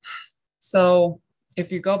 So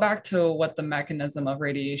if you go back to what the mechanism of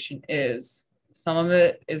radiation is, some of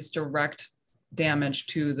it is direct damage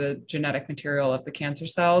to the genetic material of the cancer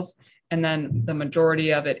cells. And then the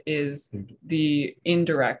majority of it is the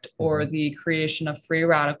indirect, or the creation of free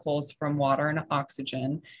radicals from water and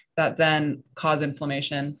oxygen that then cause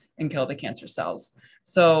inflammation and kill the cancer cells.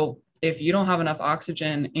 So if you don't have enough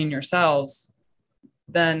oxygen in your cells,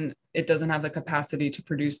 then it doesn't have the capacity to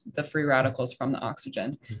produce the free radicals from the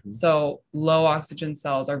oxygen. So low oxygen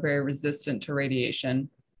cells are very resistant to radiation.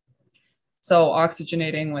 So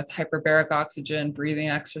oxygenating with hyperbaric oxygen, breathing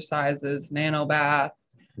exercises, nanobath,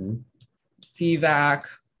 CVAC,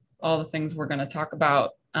 all the things we're going to talk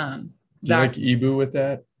about. Do you like EBU with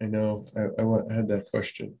that? I know I had that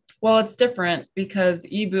question. Well, it's different because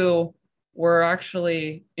EBU, we're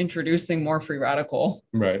actually introducing more free radical.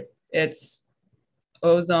 Right. It's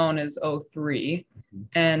ozone is O3,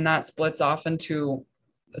 and that splits off into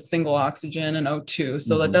a single oxygen and O2.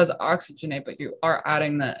 So that does oxygenate, but you are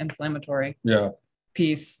adding the inflammatory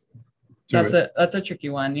piece. That's a tricky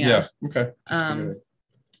one. Yeah. Okay.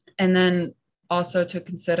 And then also to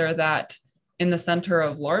consider that in the center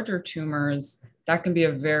of larger tumors, that can be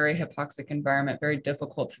a very hypoxic environment, very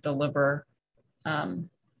difficult to deliver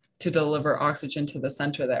oxygen to the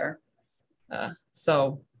center there.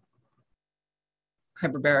 So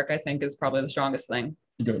hyperbaric, I think, is probably the strongest thing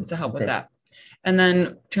to help with that. And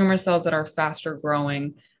then tumor cells that are faster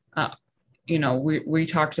growing, we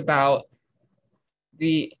talked about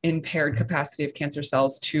the impaired capacity of cancer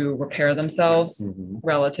cells to repair themselves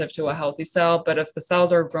relative to a healthy cell. But if the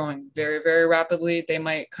cells are growing very, very rapidly, they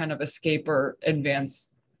might kind of escape or advance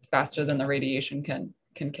faster than the radiation can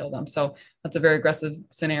kill them. So that's a very aggressive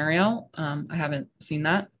scenario. I haven't seen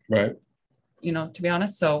that, right? To be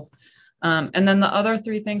honest. So, and then the other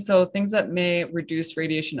three things, so things that may reduce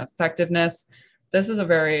radiation effectiveness. This is a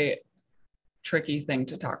very tricky thing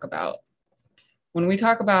to talk about. When we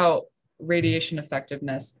talk about radiation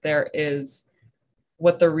effectiveness, there is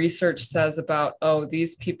what the research says about, oh,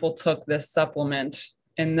 these people took this supplement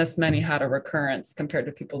and this many had a recurrence compared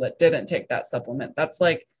to people that didn't take that supplement. That's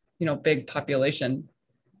like, big population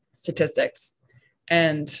statistics.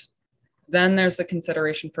 And then there's a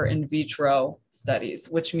consideration for in vitro studies,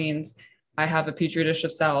 which means I have a petri dish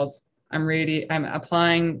of cells. I'm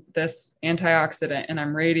applying this antioxidant and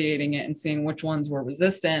I'm radiating it and seeing which ones were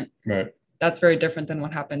resistant. Right. That's very different than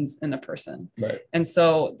what happens in a person. Right. And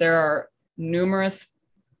so there are numerous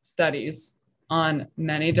studies on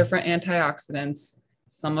many different antioxidants.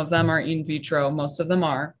 Some of them are in vitro, most of them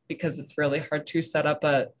are, because it's really hard to set up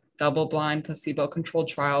a double-blind placebo-controlled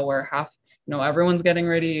trial where half, everyone's getting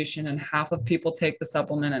radiation and half of people take the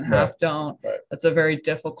supplement and half don't. Right. That's a very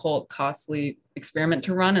difficult, costly experiment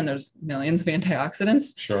to run, and there's millions of antioxidants.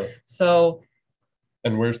 Sure. So,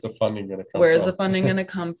 and where's the funding going to come from? Where's the funding going to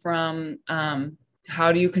come from?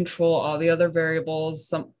 How do you control all the other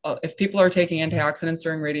variables? If people are taking antioxidants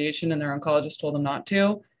during radiation and their oncologist told them not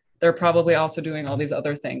to, they're probably also doing all these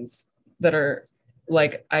other things that are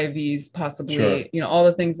like IVs, possibly, sure. All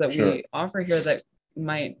the things that sure. we offer here that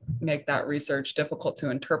might make that research difficult to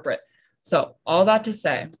interpret. So all that to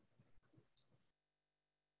say,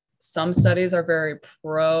 some studies are very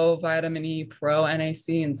pro vitamin E, pro NAC,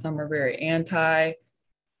 and some are very anti.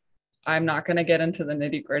 I'm not going to get into the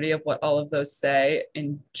nitty gritty of what all of those say.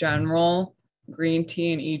 In general, green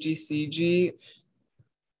tea and EGCG,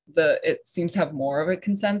 it seems to have more of a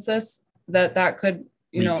consensus that could,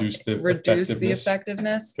 reduce the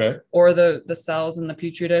effectiveness, okay. Or the cells in the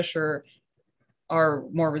petri dish are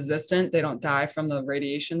more resistant. They don't die from the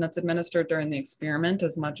radiation that's administered during the experiment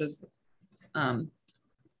as much as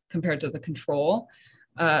compared to the control.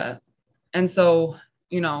 And so,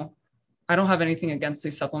 I don't have anything against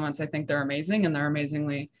these supplements. I think they're amazing and they're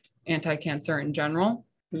amazingly anti-cancer in general.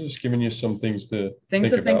 I'm just giving you some things to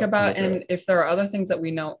think about. And if there are other things that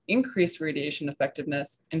we know increase radiation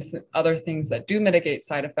effectiveness and other things that do mitigate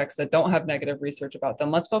side effects that don't have negative research about them,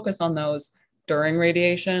 let's focus on those during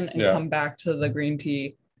radiation and come back to the green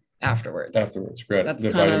tea afterwards. Great. That's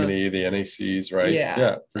the vitamin E, the NACs, right?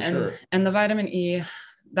 Yeah, for sure. And the vitamin E,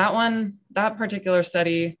 that particular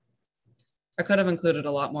study, I could have included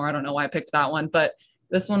a lot more. I don't know why I picked that one, but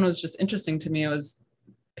this one was just interesting to me. It was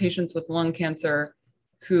patients with lung cancer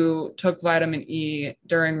who took vitamin E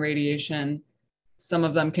during radiation. Some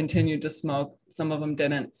of them continued to smoke. Some of them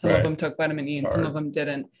didn't. Some of them took vitamin E and some of them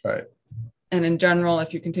didn't. Right. And in general,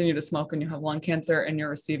 if you continue to smoke and you have lung cancer and you're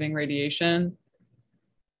receiving radiation,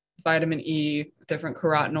 vitamin E, different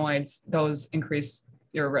carotenoids, those increase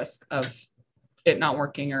your risk of it not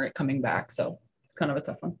working or it coming back. So it's kind of a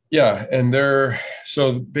tough one. Yeah. And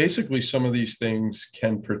so basically some of these things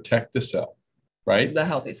can protect the cell, right? The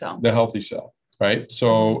healthy cell. Right.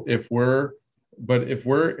 So if we're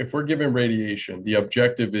given radiation, the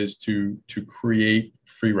objective is to create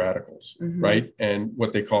free radicals, right? And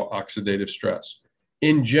what they call oxidative stress.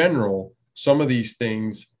 In general, some of these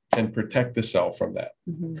things can protect the cell from that,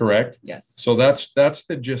 correct? Yes. So that's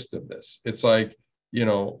the gist of this. It's like,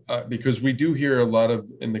 because we do hear a lot of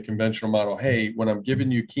in the conventional model, hey, when I'm giving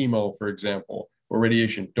you chemo, for example, or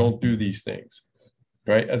radiation, don't do these things,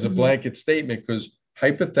 right? As a blanket statement, because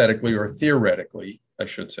hypothetically or theoretically, I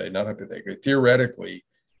should say, not hypothetically, theoretically,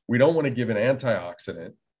 we don't want to give an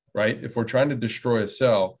antioxidant, right? If we're trying to destroy a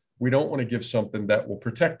cell, we don't want to give something that will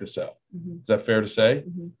protect the cell. Is that fair to say?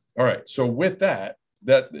 All right. So with that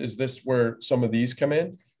is this where some of these come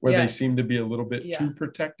in, where they seem to be a little bit too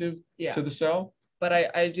protective to the cell? But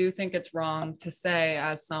I do think it's wrong to say,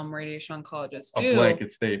 as some radiation oncologists do, a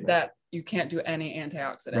blanket statement that you can't do any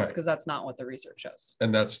antioxidants, because that's not what the research shows.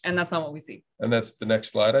 And that's not what we see. And that's the next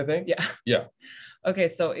slide, I think. Yeah. Okay,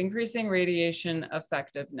 so increasing radiation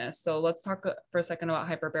effectiveness. So let's talk for a second about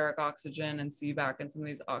hyperbaric oxygen and CVAC and some of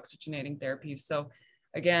these oxygenating therapies. So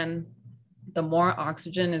again, the more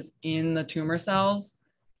oxygen is in the tumor cells,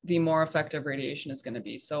 the more effective radiation is going to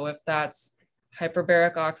be. So if that's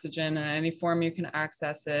hyperbaric oxygen in any form you can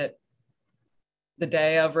access it the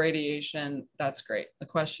day of radiation, that's great. The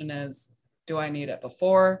question is, do I need it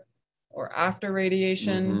before? or after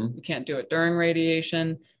radiation. Mm-hmm. You can't do it during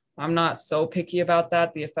radiation. I'm not so picky about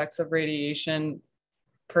that. The effects of radiation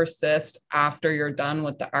persist after you're done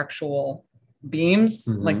with the actual beams,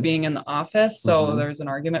 Mm-hmm. like being in the office. So Mm-hmm. there's an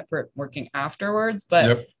argument for it working afterwards. But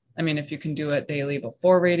Yep. I mean, if you can do it daily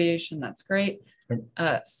before radiation, that's great.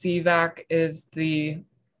 Yep. CVAC is the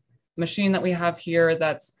machine that we have here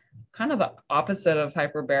that's kind of the opposite of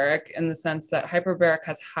hyperbaric, in the sense that hyperbaric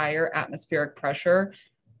has higher atmospheric pressure.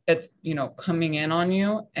 It's, you know, coming in on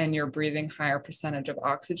you and you're breathing higher percentage of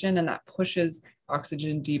oxygen, and that pushes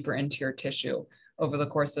oxygen deeper into your tissue over the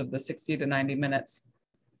course of the 60 to 90 minutes.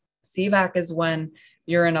 CVAC is when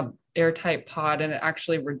you're in a airtight pod and it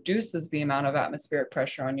actually reduces the amount of atmospheric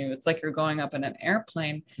pressure on you. It's like you're going up in an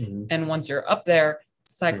airplane. Mm-hmm. And once you're up there,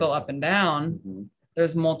 cycle up and down. Mm-hmm.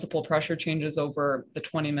 There's multiple pressure changes over the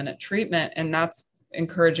 20-minute treatment, and that's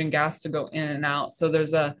encouraging gas to go in and out. So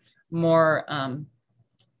there's a more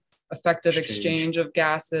effective exchange of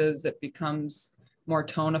gases. It becomes more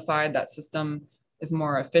tonified. That system is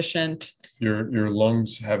more efficient. Your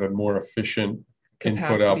lungs have a more efficient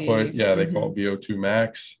capacity. Input output. Yeah, they call it VO2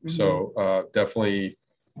 max. Mm-hmm. So definitely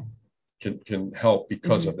can help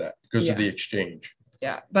because of that, because of the exchange.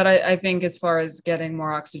 Yeah, but I think as far as getting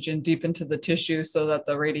more oxygen deep into the tissue so that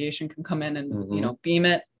the radiation can come in and you know, beam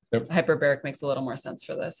it, hyperbaric makes a little more sense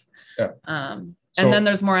for this. Yeah. And then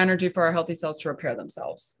there's more energy for our healthy cells to repair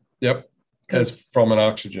themselves. Yep. As from an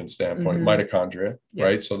oxygen standpoint, mitochondria, Yes.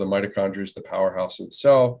 right? So the mitochondria is the powerhouse of the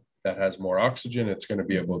cell that has more oxygen. It's going to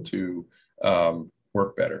be able to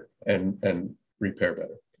work better and repair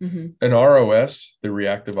better. An ROS, the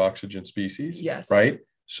reactive oxygen species, yes, right?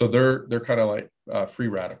 So they're kind of like free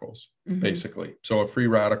radicals, basically. So a free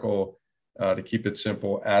radical, to keep it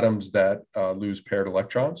simple, atoms that lose paired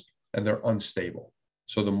electrons and they're unstable.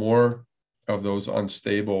 So the more of those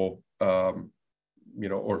unstable, you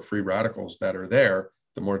know, or free radicals that are there,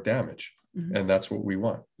 the more damage. And that's what we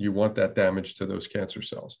want. You want that damage to those cancer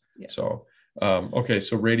cells. Yes. So, okay.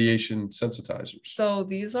 So radiation sensitizers. So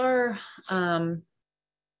these are,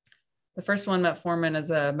 the first one, metformin, is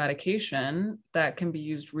a medication that can be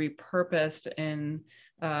used repurposed in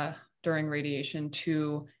during radiation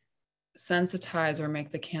to sensitize or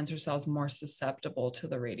make the cancer cells more susceptible to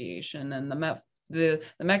the radiation. And the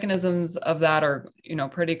mechanisms of that are, you know,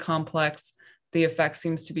 pretty complex. The effect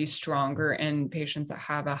seems to be stronger in patients that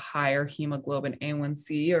have a higher hemoglobin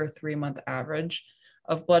A1C or 3-month average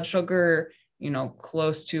of blood sugar, you know,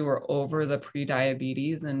 close to or over the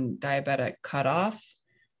pre-diabetes and diabetic cutoff.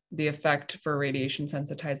 The effect for radiation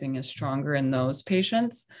sensitizing is stronger in those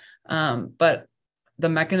patients. But the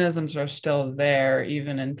mechanisms are still there,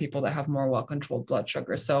 even in people that have more well-controlled blood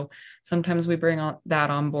sugar. So sometimes we bring that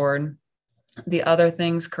on board. The other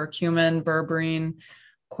things, curcumin, berberine,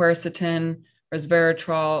 quercetin,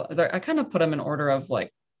 resveratrol, I kind of put them in order of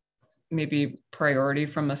like maybe priority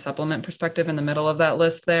from a supplement perspective in the middle of that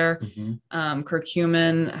list there.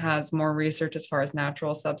 Curcumin has more research as far as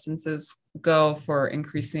natural substances go for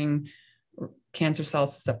increasing cancer cell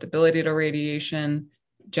susceptibility to radiation.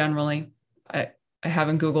 Generally, I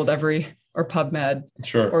haven't Googled or PubMed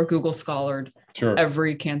or Google Scholared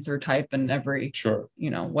every cancer type and every,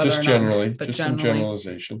 you know, whether just or not, generally, but just generally, some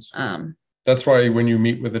generalizations. That's why when you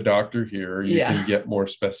meet with a doctor here, you can get more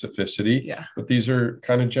specificity. Yeah. But these are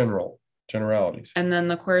kind of generalities. And then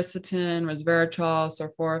the quercetin, resveratrol,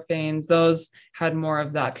 sulforaphanes, those had more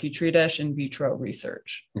of that petri dish in vitro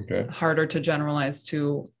research. Okay. Harder to generalize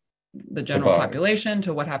to the general population,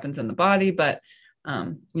 to what happens in the body, but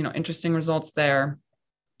you know, interesting results there.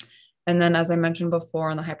 And then, as I mentioned before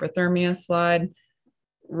on the hyperthermia slide,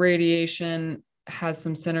 radiation has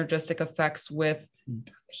some synergistic effects with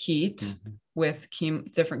heat, with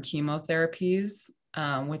different chemotherapies,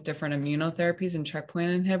 with different immunotherapies and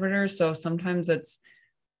checkpoint inhibitors. So sometimes it's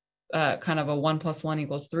kind of a 1 +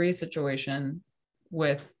 1 = 3 situation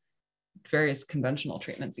with various conventional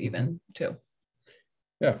treatments even too.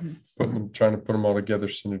 Yeah, trying to put them all together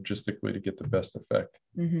synergistically to get the best effect.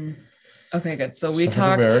 Okay, good. So we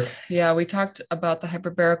talked about the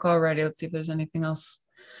hyperbaric already. Let's see if there's anything else.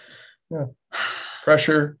 Yeah,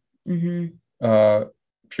 pressure,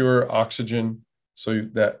 pure oxygen, so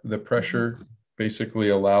that the pressure basically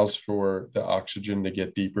allows for the oxygen to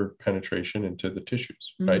get deeper penetration into the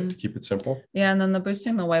tissues, right? To keep it simple. Yeah, and then the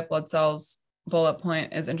boosting the white blood cells bullet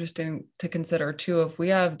point is interesting to consider too. If we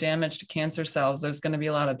have damage to cancer cells, there's going to be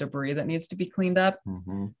a lot of debris that needs to be cleaned up.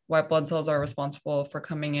 White blood cells are responsible for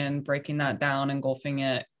coming in, breaking that down, engulfing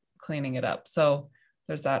it, cleaning it up. So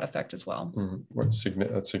there's that effect as well. That's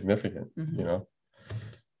significant, you know.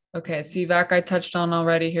 Okay, CVAC I touched on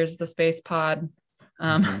already. Here's the space pod.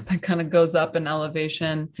 that kind of goes up in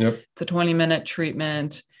elevation. Yep. It's a 20-minute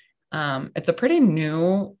treatment. It's a pretty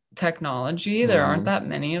new technology. There aren't that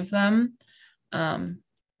many of them.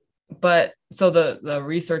 But so the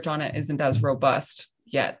research on it isn't as robust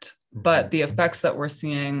yet, but the effects that we're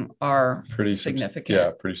seeing are pretty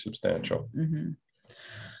significant. Pretty substantial.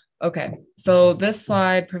 Okay, so this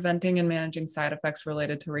slide, preventing and managing side effects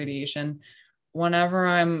related to radiation. Whenever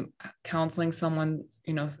I'm counseling someone,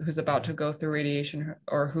 who's about to go through radiation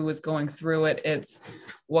or who is going through it, it's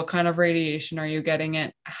what kind of radiation are you getting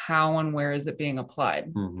it? How and where is it being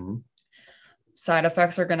applied? Side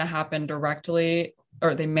effects are going to happen directly,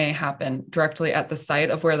 or they may happen directly at the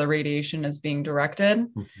site of where the radiation is being directed,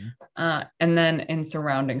 and then in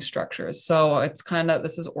surrounding structures. So it's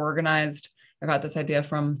this is organized. I got this idea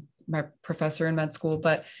from my professor in med school,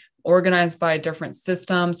 but organized by different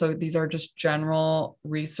systems. So these are just general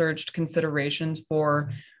researched considerations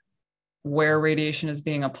for where radiation is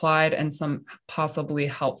being applied and some possibly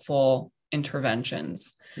helpful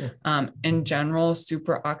interventions. In general,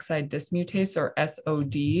 superoxide dismutase, or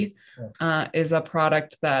SOD, is a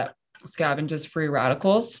product that scavenges free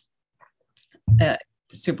radicals,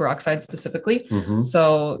 superoxide specifically.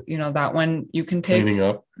 So, that one you can take. Cleaning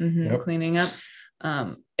up. Cleaning up.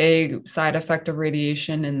 A side effect of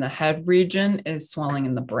radiation in the head region is swelling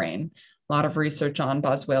in the brain. A lot of research on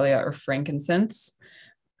boswellia or frankincense.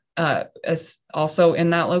 As also in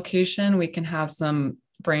that location, we can have some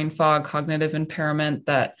brain fog, cognitive impairment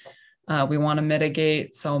that we want to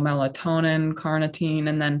mitigate. So melatonin, carnitine,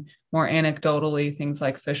 and then more anecdotally, things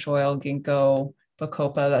like fish oil, ginkgo,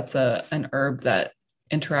 bacopa. That's an herb that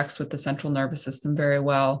interacts with the central nervous system very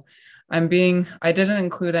well. I didn't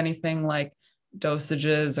include anything like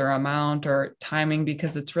dosages or amount or timing,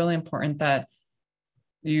 because it's really important that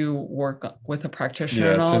you work with a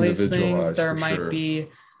practitioner on all these things. There might be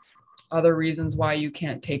other reasons why you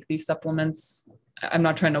can't take these supplements. I'm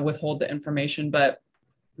not trying to withhold the information, but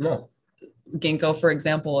ginkgo, for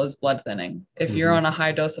example, is blood thinning. If you're on a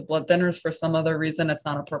high dose of blood thinners for some other reason, it's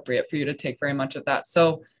not appropriate for you to take very much of that.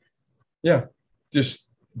 So just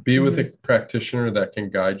be with a practitioner that can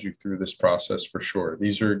guide you through this process for sure.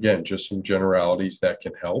 These are, again, just some generalities that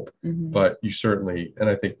can help, but you certainly, and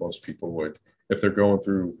I think most people would, if they're going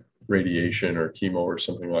through radiation or chemo or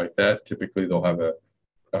something like that, typically they'll have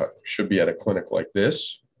should be at a clinic like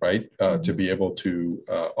this, right? To be able to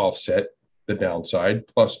offset the downside,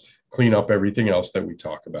 plus clean up everything else that we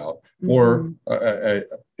talk about. Or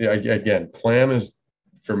again,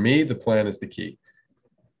 for me, the plan is the key.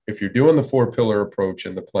 If you're doing the 4-pillar approach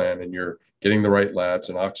in the plan and you're getting the right labs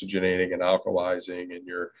and oxygenating and alkalizing and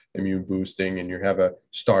you're immune boosting and you have a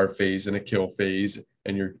starve phase and a kill phase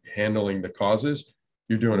and you're handling the causes,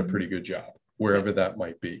 you're doing a pretty good job wherever that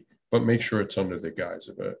might be. But make sure it's under the guise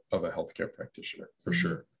of a healthcare practitioner for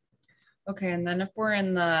sure. Okay, and then if we're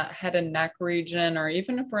in the head and neck region, or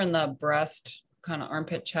even if we're in the breast, kind of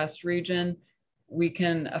armpit chest region, we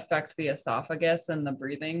can affect the esophagus and the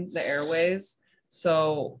breathing, the airways.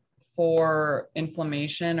 So for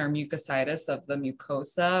inflammation or mucositis of the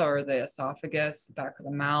mucosa or the esophagus, back of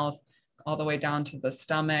the mouth, all the way down to the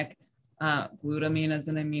stomach, glutamine is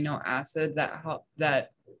an amino acid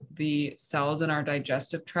that the cells in our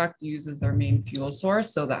digestive tract use as their main fuel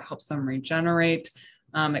source. So that helps them regenerate.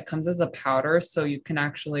 It comes as a powder, so you can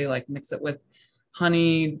actually mix it with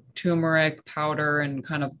honey, turmeric powder, and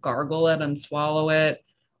kind of gargle it and swallow it.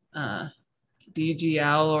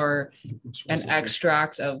 DGL, or an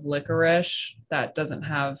extract of licorice that doesn't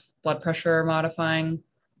have blood pressure modifying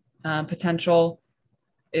potential,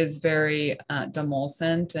 is very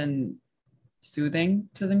demulcent and soothing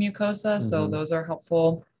to the mucosa. So those are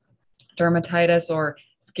helpful. Dermatitis or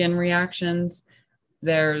skin reactions.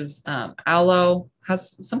 There's aloe,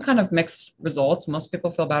 has some kind of mixed results. Most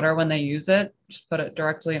people feel better when they use it. Just put it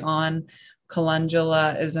directly on.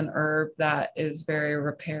 Calendula is an herb that is very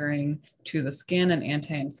repairing to the skin and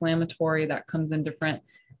anti-inflammatory. That comes in different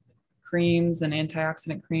creams and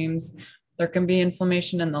antioxidant creams. There can be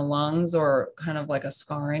inflammation in the lungs or kind of like a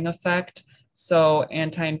scarring effect. So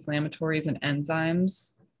anti-inflammatories and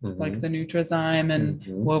enzymes like the Nutrazyme and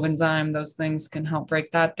Wobenzyme, those things can help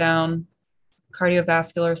break that down.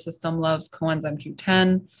 Cardiovascular system loves coenzyme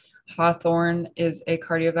Q10. Hawthorn is a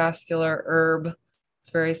cardiovascular herb. It's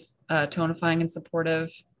very tonifying and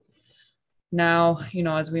supportive. Now,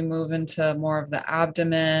 as we move into more of the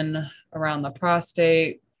abdomen, around the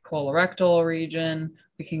prostate, colorectal region,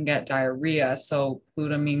 we can get diarrhea. So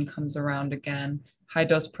glutamine comes around again. High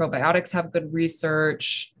dose probiotics have good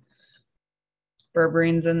research.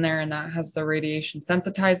 Berbeриne's in there, and that has the radiation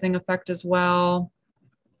sensitizing effect as well.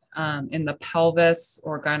 In the pelvis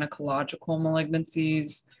or gynecological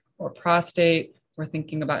malignancies or prostate, we're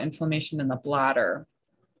thinking about inflammation in the bladder.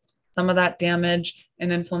 Some of that damage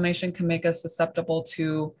and inflammation can make us susceptible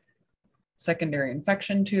to secondary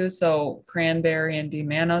infection too. So cranberry and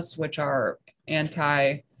D-mannose, which are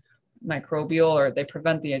antimicrobial, or they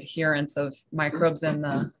prevent the adherence of microbes in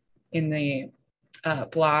the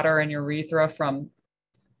bladder and urethra from,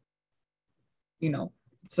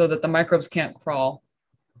 so that the microbes can't crawl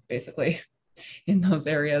basically in those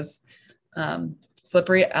areas.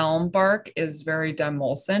 Slippery elm bark is very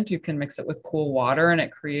demulcent. You can mix it with cool water and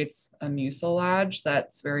it creates a mucilage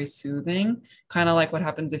that's very soothing, kind of like what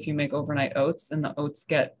happens if you make overnight oats and the oats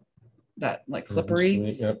get that like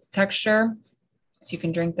slippery texture. So you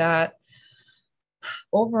can drink that.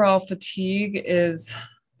 Overall, fatigue there's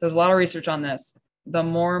a lot of research on this. The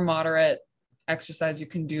more moderate exercise you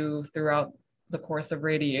can do throughout the course of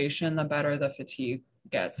radiation, the better the fatigue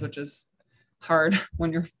gets, which is hard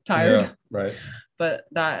when you're tired. Yeah, right. But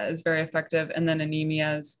that is very effective. And then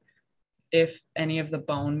anemias, if any of the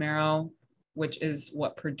bone marrow, which is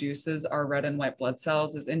what produces our red and white blood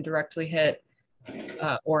cells, is indirectly hit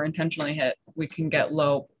or intentionally hit, we can get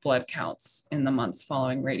low blood counts in the months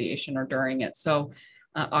following radiation or during it. So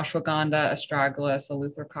ashwagandha, astragalus,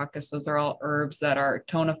 eleutherococcus, those are all herbs that are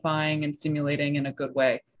tonifying and stimulating in a good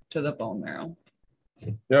way to the bone marrow.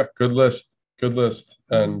 Yeah, good list. Good list.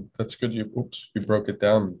 And that's good. You broke it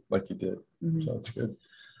down like you did. So that's good.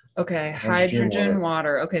 Okay, hydrogen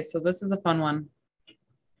water. Okay, so this is a fun one.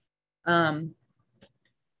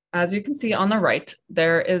 As you can see on the right,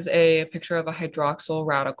 there is a picture of a hydroxyl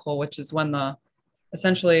radical, which is when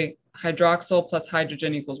essentially hydroxyl plus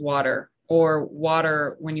hydrogen equals water, or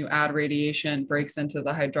water, when you add radiation, breaks into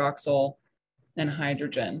the hydroxyl and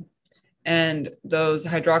hydrogen. And those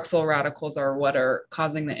hydroxyl radicals are what are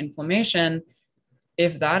causing the inflammation.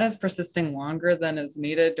 If that is persisting longer than is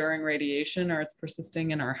needed during radiation, or it's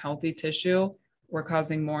persisting in our healthy tissue, we're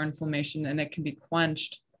causing more inflammation, and it can be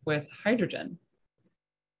quenched with hydrogen.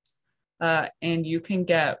 And you can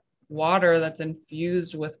get water that's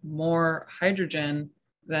infused with more hydrogen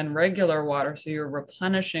than regular water. So you're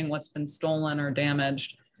replenishing what's been stolen or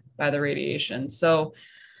damaged by the radiation. So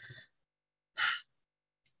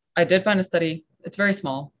I did find a study, it's very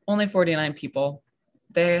small, only 49 people.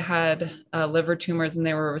 They had liver tumors and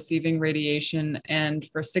they were receiving radiation. And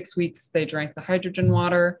for 6 weeks, they drank the hydrogen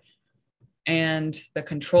water, and the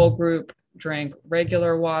control group drank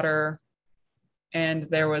regular water. And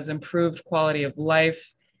there was improved quality of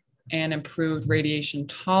life and improved radiation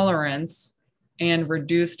tolerance and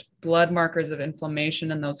reduced blood markers of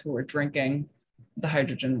inflammation in those who were drinking the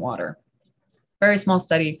hydrogen water. Very small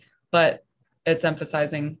study, but it's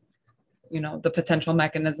emphasizing, the potential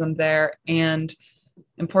mechanism there. And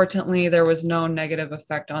importantly, there was no negative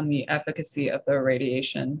effect on the efficacy of the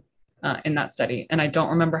radiation in that study. And I don't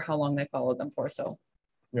remember how long they followed them for. So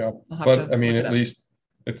yeah, but I mean, at least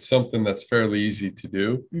it's something that's fairly easy to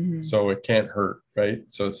do. So it can't hurt, right?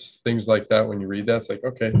 So it's things like that. When you read that, it's like,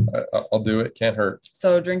 okay, I'll do it. Can't hurt.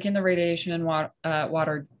 So drinking the radiation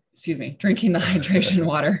drinking the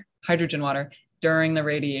hydrogen water during the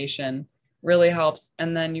radiation really helps.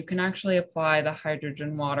 And then you can actually apply the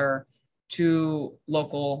hydrogen water to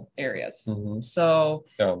local areas. So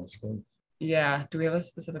yeah, do we have a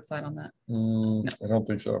specific slide on that? No. I don't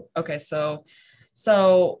think so. Okay, so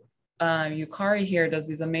Yukari here does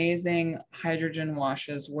these amazing hydrogen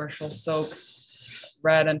washes where she'll soak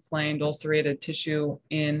red, inflamed, ulcerated tissue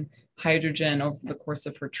in hydrogen over the course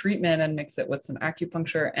of her treatment and mix it with some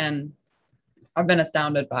acupuncture. And I've been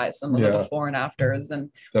astounded by some of the before and afters and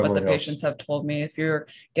what the patients have told me. If you're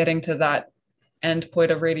getting to that end point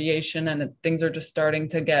of radiation and things are just starting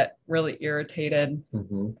to get really irritated,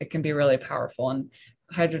 it can be really powerful. And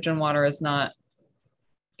hydrogen water is not,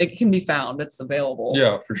 it can be found, it's available.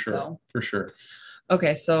 Yeah, for sure. So, for sure.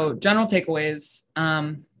 Okay, so general takeaways.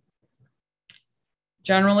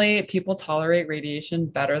 Generally, people tolerate radiation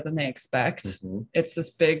better than they expect. It's this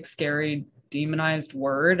big, scary, demonized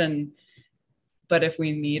word, but if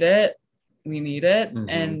we need it, we need it,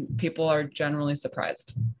 and people are generally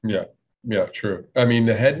surprised. Yeah, true. I mean,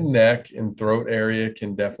 the head and neck and throat area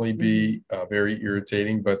can definitely be very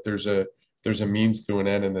irritating, but there's a means to an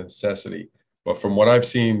end and a necessity. But from what I've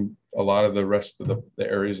seen, a lot of the rest of the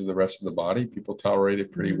areas of the rest of the body, people tolerate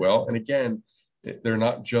it pretty well. And again, they're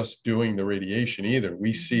not just doing the radiation either.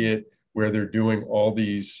 We see it where they're doing all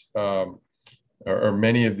these or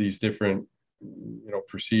many of these different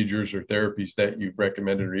procedures or therapies that you've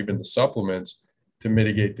recommended, or even the supplements to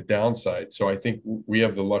mitigate the downside. So I think we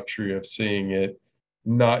have the luxury of seeing it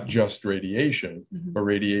not just radiation, but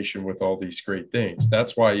radiation with all these great things.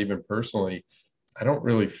 That's why even personally, I don't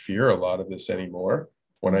really fear a lot of this anymore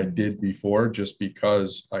when I did before, just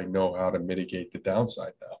because I know how to mitigate the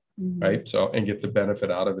downside now, right? So, and get the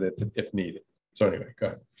benefit out of it if needed. So anyway, go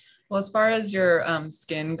ahead. Well, as far as your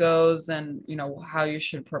skin goes and, you know, how you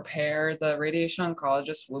should prepare, the radiation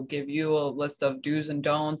oncologist will give you a list of do's and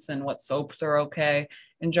don'ts and what soaps are okay.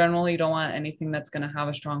 In general, you don't want anything that's going to have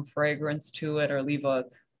a strong fragrance to it or leave a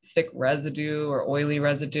thick residue or oily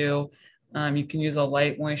residue. You can use a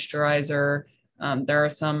light moisturizer. There are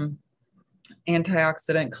some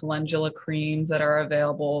antioxidant calendula creams that are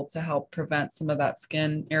available to help prevent some of that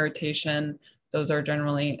skin irritation. Those are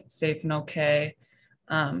generally safe and okay.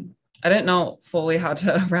 I didn't know fully how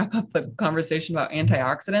to wrap up the conversation about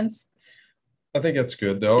antioxidants. I think that's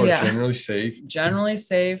good though. Yeah. Generally safe. Generally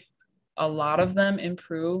safe. A lot of them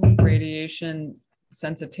improve radiation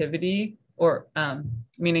sensitivity, or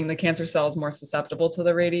meaning the cancer cell is more susceptible to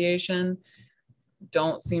the radiation.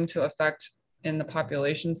 Don't seem to affect, in the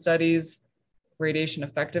population studies, radiation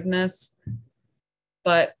effectiveness.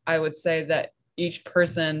 But I would say that each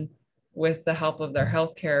person, with the help of their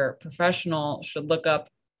healthcare professional, should look up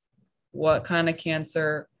what kind of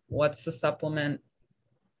cancer, what's the supplement,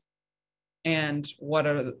 and what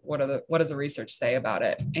does the research say about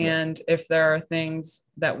it? And if there are things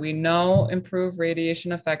that we know improve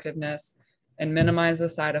radiation effectiveness and minimize the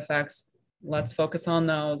side effects, let's focus on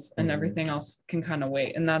those, and everything else can kind of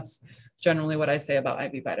wait. And that's generally what I say about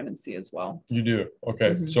IV vitamin C as well. You do.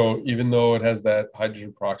 Okay. So even though it has that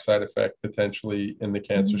hydrogen peroxide effect potentially in the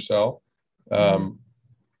cancer cell,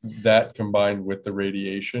 that combined with the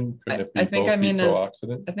radiation, couldn't it be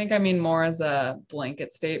pro-oxidant? I think I mean more as a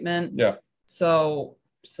blanket statement. Yeah. So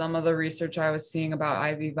some of the research I was seeing about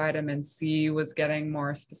IV vitamin C was getting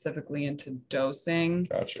more specifically into dosing.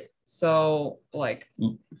 Gotcha. So like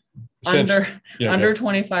under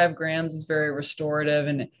 25 grams is very restorative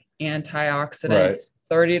and antioxidant. Right.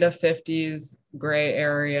 30 to 50 is gray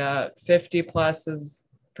area. 50 plus is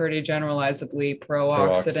pretty generalizably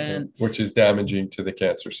pro-oxidant, which is damaging to the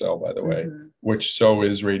cancer cell, by the way, which so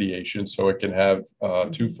is radiation. So it can have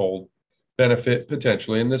twofold benefit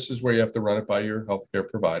potentially. And this is where you have to run it by your healthcare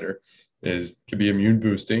provider. It could be immune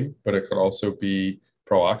boosting, but it could also be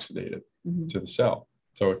pro-oxidative to the cell.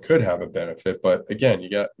 So it could have a benefit, but again,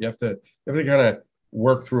 you have to kind of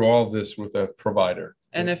work through all of this with a provider.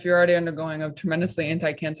 And if you're already undergoing a tremendously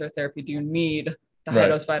anti-cancer therapy, do you need the high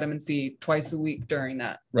dose vitamin C twice a week during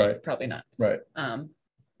that? Right. Probably not. Right.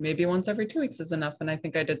 Maybe once every 2 weeks is enough. And I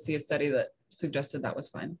think I did see a study that suggested that was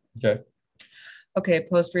fine. Okay.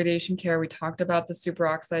 Post-radiation care. We talked about the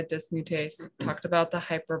superoxide dismutase, talked about the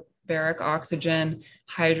hyperbaric oxygen,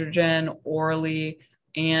 hydrogen orally,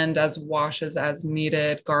 and as washes as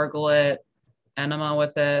needed, gargle it, enema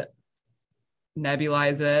with it,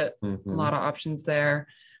 nebulize it. A lot of options there.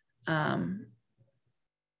 And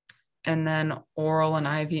then oral and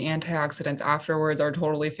IV antioxidants afterwards are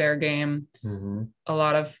totally fair game. A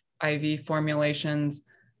lot of IV formulations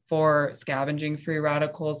for scavenging free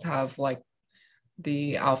radicals have like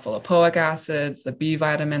the alpha lipoic acids, the B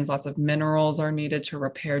vitamins, lots of minerals are needed to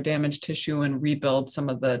repair damaged tissue and rebuild some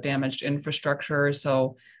of the damaged infrastructure.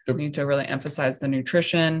 So we need to really emphasize the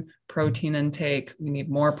nutrition, protein intake. We need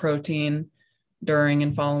more protein during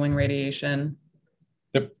and following radiation.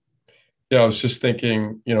 Yeah, I was just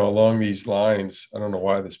thinking, along these lines, I don't know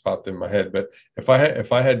why this popped in my head, but if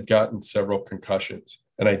I had gotten several concussions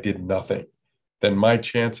and I did nothing, then my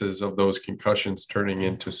chances of those concussions turning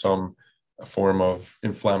into some form of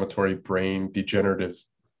inflammatory brain degenerative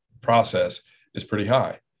process is pretty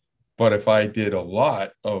high. But if I did a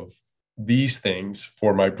lot of these things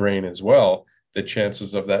for my brain as well, the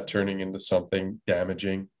chances of that turning into something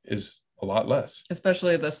damaging is a lot less.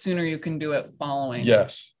 Especially the sooner you can do it following.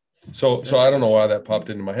 Yes. So I don't know why that popped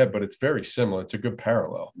into my head, but it's very similar. It's a good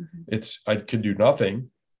parallel. I could do nothing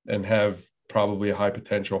and have probably a high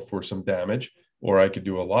potential for some damage, or I could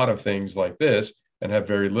do a lot of things like this and have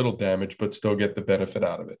very little damage, but still get the benefit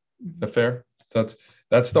out of it. Is that fair? So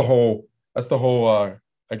that's the whole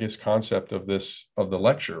I guess concept of the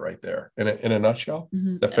lecture right there in a nutshell.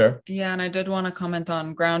 Is that fair? Yeah. And I did want to comment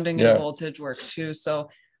on grounding and voltage work too.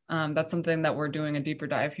 So that's something that we're doing a deeper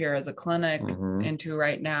dive here as a clinic into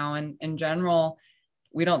right now. And in general,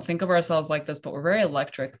 we don't think of ourselves like this, but we're very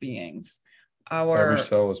electric beings. Every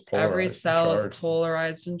cell is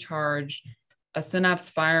polarized and charged. A synapse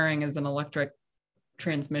firing is an electric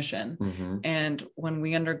transmission. And when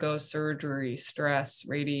we undergo surgery, stress,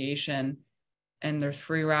 radiation, and there's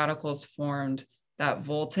free radicals formed, that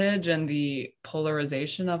voltage and the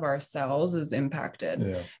polarization of our cells is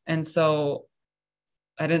impacted. And so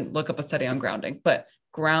I didn't look up a study on grounding, but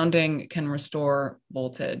grounding can restore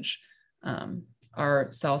voltage.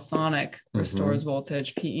 Our cell sonic restores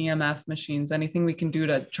voltage, PEMF machines, anything we can do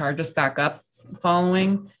to charge us back up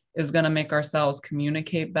following is going to make our cells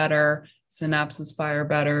communicate better, synapses fire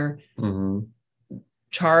better.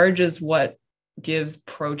 Charge is what gives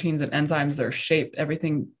proteins and enzymes their shape.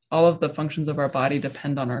 Everything, all of the functions of our body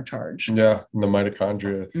depend on our charge. Yeah, and the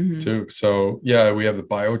mitochondria too. So yeah, we have the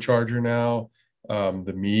biocharger now,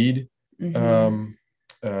 the mead, and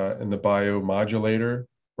the biomodulator,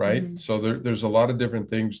 right? So there's a lot of different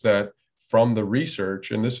things that from the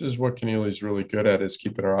research, and this is what Keneally is really good at, is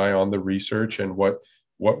keeping our eye on the research and what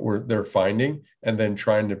they're finding, and then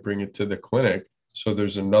trying to bring it to the clinic. So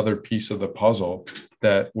there's another piece of the puzzle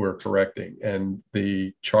that we're correcting, and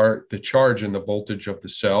the charge and the voltage of the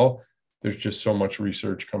cell. There's just so much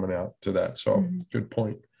research coming out to that. So good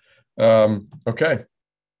point. Okay.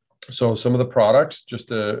 So some of the products, just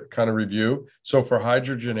to kind of review. So for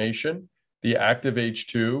hydrogenation, the Active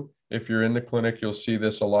H2, if you're in the clinic, you'll see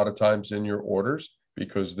this a lot of times in your orders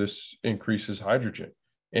because this increases hydrogen.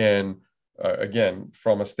 And again,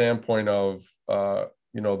 from a standpoint of,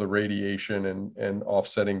 the radiation and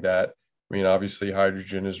offsetting that, I mean, obviously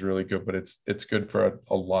hydrogen is really good, but it's good for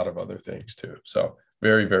a lot of other things too. So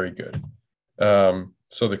very, very good.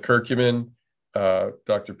 So the curcumin,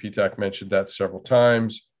 Dr. Pitak mentioned that several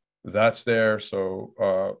times. That's there.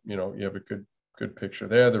 So, you have a good picture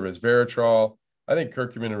there. The resveratrol. I think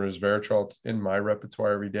curcumin and resveratrol, it's in my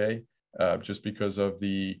repertoire every day, just because of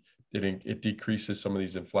it decreases some of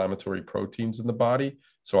these inflammatory proteins in the body.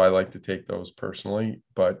 So I like to take those personally,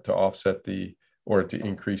 but to offset or to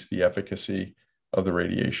increase the efficacy of the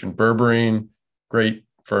radiation. Berberine, great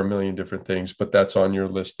for a million different things, but that's on your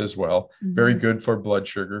list as well. Very good for blood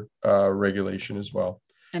sugar regulation as well.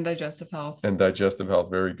 And digestive health.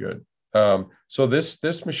 Very good. So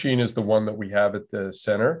this machine is the one that we have at the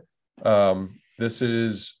center. This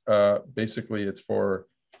is basically, it's for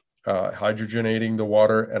hydrogenating the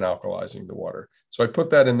water and alkalizing the water. So I put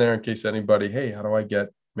that in there in case anybody, hey, how do I get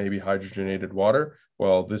maybe hydrogenated water?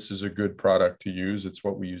 Well, this is a good product to use. It's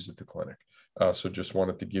what we use at the clinic. So just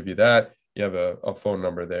wanted to give you that. You have a phone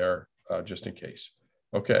number there just in case.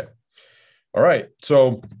 Okay. All right.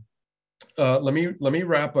 So let me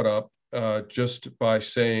wrap it up just by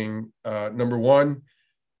saying, number one,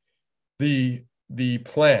 the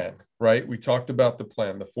plan, right? We talked about the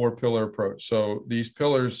plan, the 4-pillar approach. So these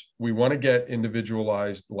pillars, we want to get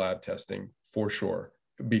individualized lab testing for sure,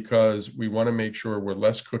 because we want to make sure we're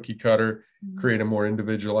less cookie cutter, create a more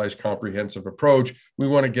individualized, comprehensive approach. We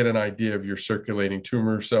want to get an idea of your circulating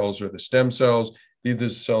tumor cells or the stem cells. These are the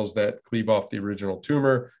cells that cleave off the original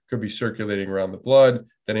tumor, could be circulating around the blood,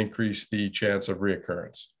 that increase the chance of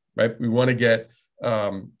reoccurrence, right? We want to get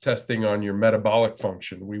testing on your metabolic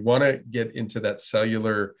function. We want to get into that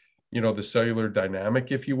cellular, the cellular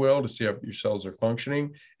dynamic, if you will, to see how your cells are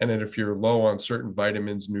functioning. And then if you're low on certain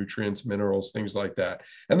vitamins, nutrients, minerals, things like that.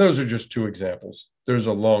 And those are just 2 examples. There's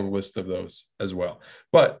a long list of those as well.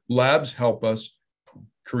 But labs help us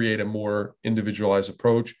create a more individualized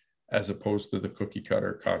approach as opposed to the cookie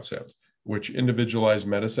cutter concept, which individualized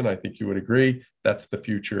medicine, I think you would agree, that's the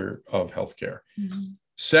future of healthcare.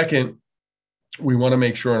 Second, we want to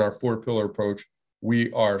make sure in our 4-pillar approach, we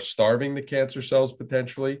are starving the cancer cells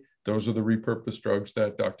potentially. Those are the repurposed drugs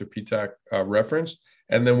that Dr. Pitak referenced.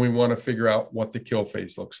 And then we want to figure out what the kill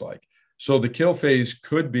phase looks like. So the kill phase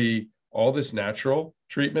could be all this natural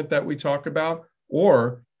treatment that we talk about,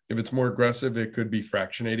 or if it's more aggressive, it could be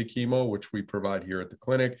fractionated chemo, which we provide here at the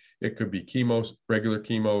clinic. It could be chemo, regular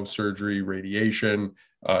chemo, surgery, radiation,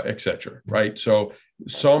 et cetera, right? So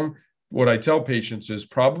what I tell patients is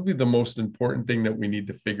probably the most important thing that we need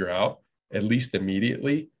to figure out, at least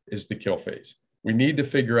immediately, is the kill phase. We need to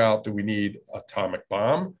figure out, do we need atomic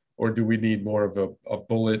bomb or do we need more of a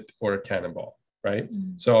bullet or a cannonball, right?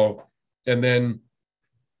 So, and then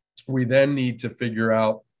we then need to figure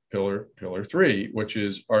out pillar 3, which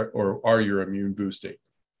is, are your immune boosting,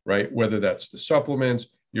 right? Whether that's the supplements,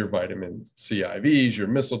 your vitamin C IVs, your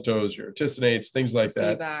misletoes, your artisanates, things like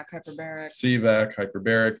that. CVAC,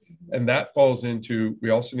 hyperbaric. And that falls into, we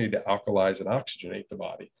also need to alkalize and oxygenate the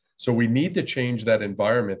body. So we need to change that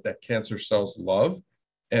environment that cancer cells love,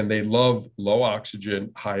 and they love low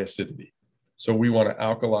oxygen, high acidity. So we want to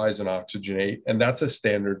alkalize and oxygenate, and that's a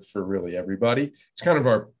standard for really everybody. It's kind of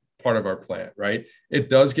part of our plan, right? It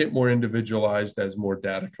does get more individualized as more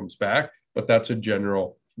data comes back, but that's a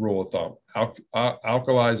general rule of thumb.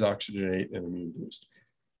 Alkalize, oxygenate, and immune boost.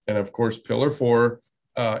 And of course, pillar 4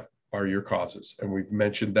 are your causes, and we've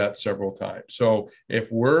mentioned that several times. So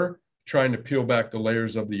if we're trying to peel back the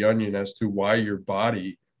layers of the onion as to why your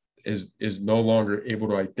body is no longer able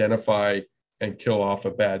to identify and kill off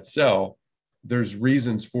a bad cell. There's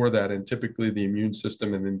reasons for that, and typically the immune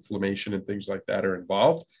system and inflammation and things like that are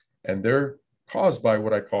involved, and they're caused by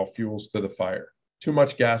what I call fuels to the fire. Too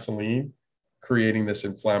much gasoline creating this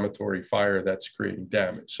inflammatory fire that's creating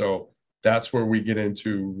damage. So that's where we get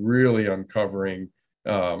into really uncovering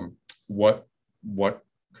what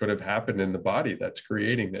could have happened in the body that's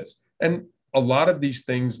creating this. And a lot of these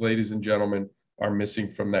things, ladies and gentlemen, are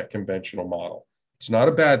missing from that conventional model. It's not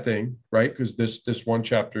a bad thing, right? Because this one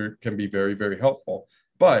chapter can be very, very helpful.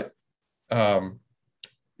 But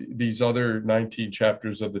these other 19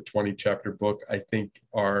 chapters of the 20 chapter book, I think,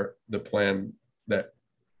 are the plan that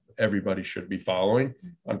everybody should be following.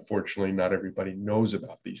 Unfortunately, not everybody knows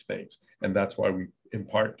about these things. And that's why we, in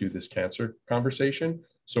part, do this cancer conversation,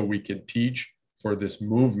 so we can teach for this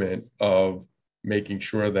movement of making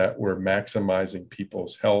sure that we're maximizing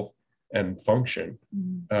people's health and function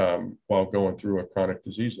while going through a chronic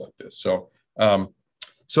disease like this. So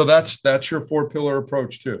that's your 4-pillar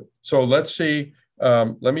approach too. So let's see.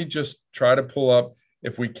 Let me just try to pull up.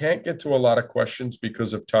 If we can't get to a lot of questions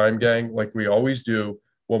because of time, gang, like we always do,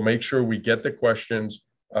 we'll make sure we get the questions.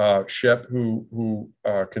 Shep, who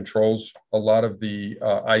controls a lot of the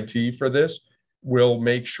IT for this, will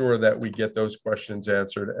make sure that we get those questions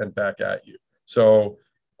answered and back at you. So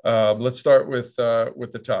let's start with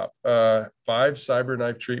the top. 5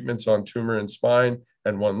 CyberKnife treatments on tumor and spine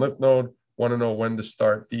and 1 lymph node. Want to know when to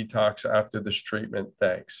start detox after this treatment.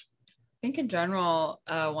 Thanks. I think in general,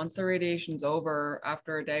 once the radiation's over,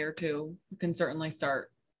 after a day or two, you can certainly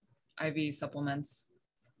start IV supplements,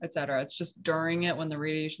 etc. It's just during it, when the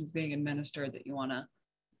radiation's being administered, that you want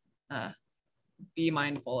to be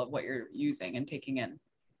mindful of what you're using and taking in.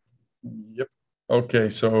 Yep. Okay,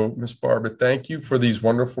 so Ms. Barber, thank you for these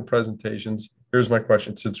wonderful presentations. Here's my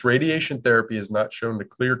question. Since radiation therapy is not shown to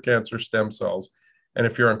clear cancer stem cells, and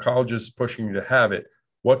if your oncologist is pushing you to have it,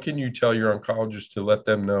 what can you tell your oncologist to let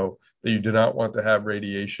them know that you do not want to have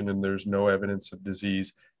radiation and there's no evidence of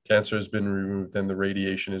disease, cancer has been removed, and the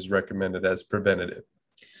radiation is recommended as preventative?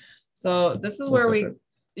 So this is where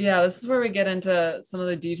this is where we get into some of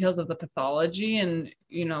the details of the pathology and,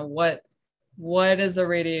 what is a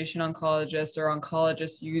radiation oncologist or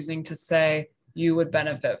oncologist using to say you would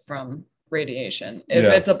benefit from radiation. If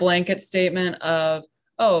it's a blanket statement of,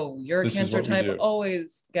 oh, your cancer type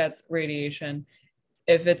always gets radiation,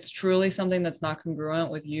 if it's truly something that's not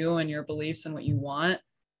congruent with you and your beliefs and what you want,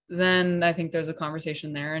 then I think there's a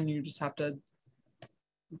conversation there and you just have to,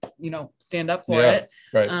 stand up for it.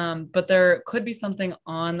 Right. But there could be something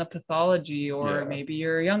on the pathology, or maybe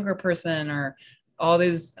you're a younger person, or all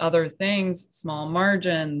these other things, small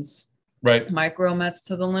margins, right, micromets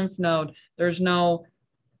to the lymph node. There's no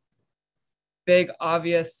big,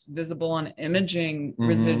 obvious, visible on imaging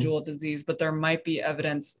residual disease, but there might be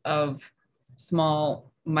evidence of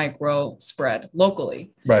small micro spread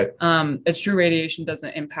locally. Right. It's true, radiation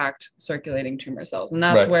doesn't impact circulating tumor cells. And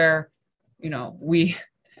that's where, we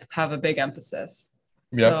have a big emphasis.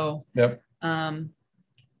 So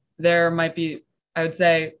there might be, I would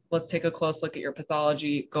say, let's take a close look at your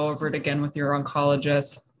pathology, go over it again with your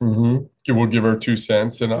oncologist. We'll give her 2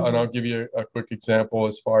 cents, and I'll give you a quick example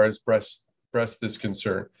as far as breast is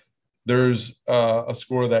concerned. There's a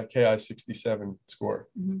score, that Ki-67 score.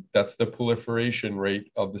 That's the proliferation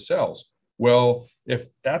rate of the cells. Well, if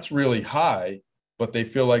that's really high, but they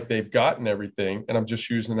feel like they've gotten everything, and I'm just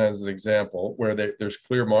using that as an example where there's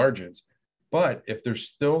clear margins, but if there's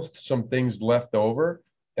still some things left over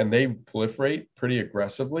and they proliferate pretty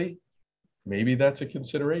aggressively, maybe that's a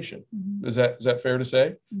consideration. Is that fair to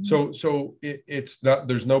say? So it's not,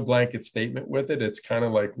 there's no blanket statement with it. It's kind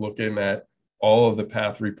of like looking at all of the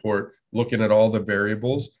path report, looking at all the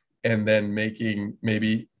variables, and then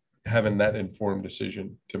maybe having that informed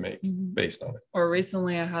decision to make based on it. Or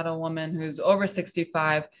recently I had a woman who's over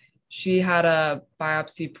 65. She had a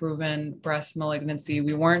biopsy proven breast malignancy.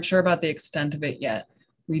 We weren't sure about the extent of it yet.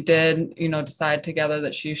 We did, decide together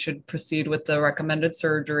that she should proceed with the recommended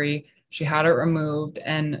surgery. She had it removed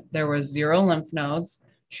and there was 0 lymph nodes.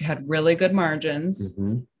 She had really good margins.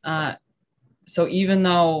 So even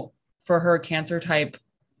though for her cancer type,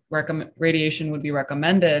 radiation would be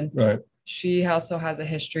recommended, right, she also has a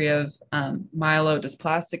history of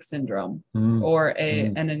myelodysplastic syndrome or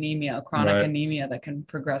an anemia, chronic anemia that can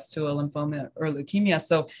progress to a lymphoma or leukemia.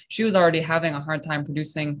 So she was already having a hard time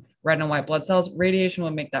producing red and white blood cells. Radiation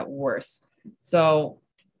would make that worse. So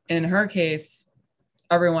in her case,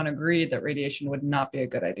 everyone agreed that radiation would not be a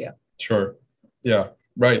good idea. Sure. Yeah,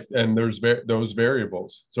 right. And there's those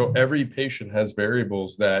variables. So every patient has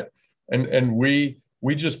variables that And we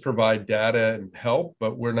just provide data and help,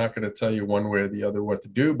 but we're not going to tell you one way or the other what to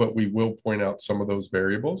do, but we will point out some of those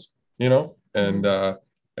variables, and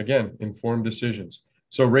again, informed decisions.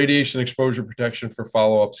 So radiation exposure protection for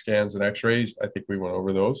follow-up scans and x-rays, I think we went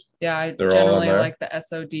over those. Yeah, I They're all on generally there. like the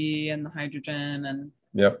SOD and the hydrogen and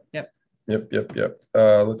Yep.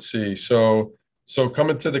 Let's see. So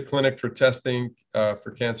coming to the clinic for testing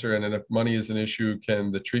for cancer, and then if money is an issue,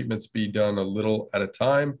 can the treatments be done a little at a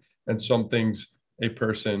time, and some things a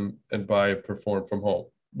person and by perform from home?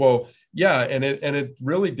 Well, yeah, and it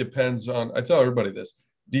really depends on. I tell everybody this: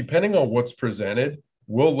 depending on what's presented,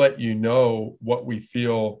 we'll let you know what we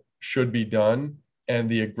feel should be done and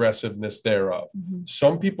the aggressiveness thereof.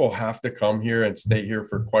 Some people have to come here and stay here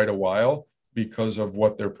for quite a while because of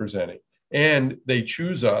what they're presenting. And they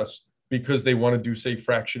choose us because they want to do, say,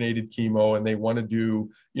 fractionated chemo, and they want to do,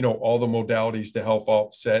 all the modalities to help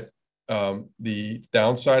offset the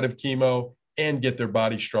downside of chemo and get their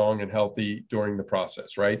body strong and healthy during the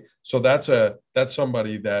process, right? So that's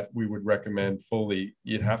somebody that we would recommend fully.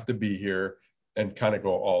 You'd have to be here and kind of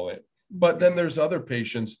go all in. But then there's other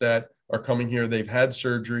patients that are coming here. They've had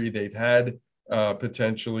surgery, they've had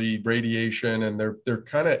potentially radiation, and they're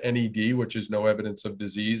kind of NED, which is no evidence of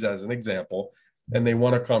disease, as an example, and they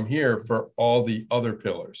want to come here for all the other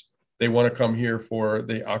pillars. They want to come here for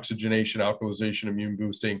the oxygenation, alkalization, immune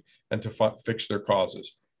boosting, and to fix their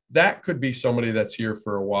causes. That could be somebody that's here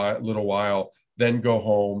for a little while, then go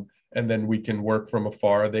home, and then we can work from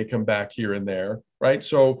afar. They come back here and there, right?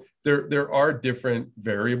 So there are different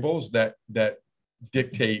variables that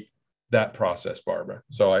dictate that process, Barbara.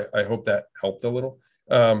 So I hope that helped a little.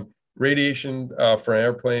 Radiation for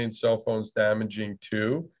airplanes, cell phones damaging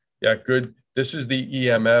too. Yeah, good. This is the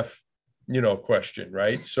EMF, question,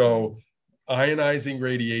 right? So ionizing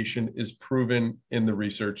radiation is proven in the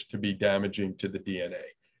research to be damaging to the DNA.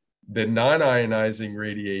 The non-ionizing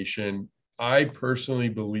radiation, I personally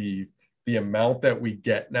believe the amount that we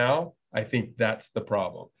get now, I think that's the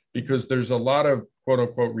problem, because there's a lot of quote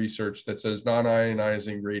unquote research that says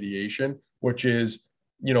non-ionizing radiation, which is,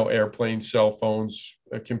 airplanes, cell phones,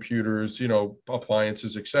 computers,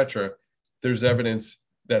 appliances, etc. There's evidence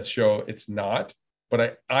that show it's not,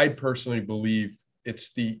 but I personally believe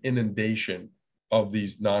it's the inundation of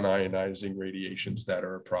these non-ionizing radiations that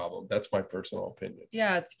are a problem. That's my personal opinion.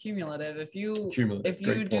 Yeah, it's cumulative. If you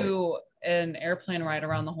do an airplane ride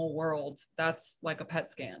around the whole world, that's like a PET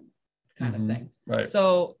scan kind of thing. Right.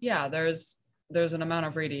 So yeah, there's an amount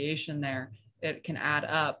of radiation there. It can add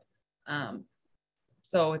up.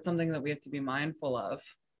 So it's something that we have to be mindful of.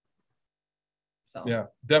 So yeah,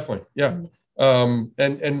 definitely. Yeah.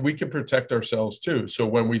 And we can protect ourselves too. So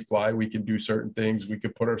when we fly, we can do certain things. We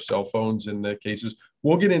could put our cell phones in the cases.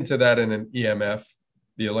 We'll get into that in an EMF,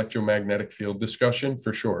 the electromagnetic field discussion,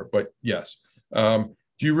 for sure. But yes. Do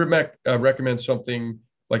you recommend something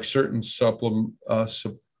like certain supplements,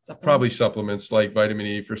 like vitamin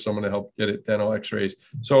E for someone to help get it, dental x-rays?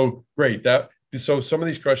 So great. So some of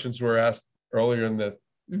these questions were asked earlier in the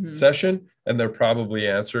session, and they're probably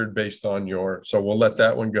answered based on so we'll let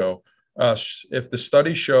that one go. If the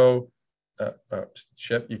studies show,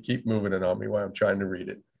 Shep, you keep moving it on me while I'm trying to read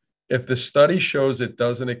it. If the study shows it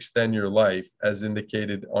doesn't extend your life, as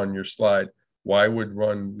indicated on your slide, why would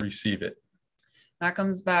one receive it? That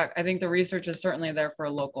comes back. I think the research is certainly there for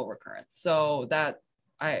a local recurrence. So that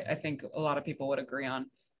I think a lot of people would agree on.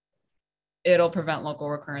 It'll prevent local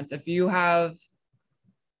recurrence. If you have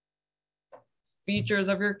features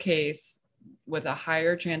of your case with a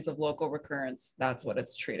higher chance of local recurrence, that's what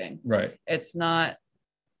it's treating. Right. It's not.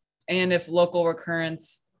 And if local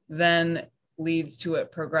recurrence then leads to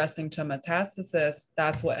it progressing to metastasis,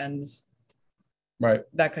 that's what ends. Right.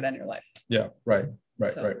 That could end your life. Yeah. Right.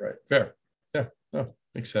 Fair. Yeah. No,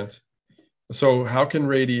 makes sense. So how can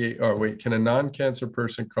can a non-cancer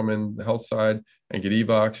person come in the health side and get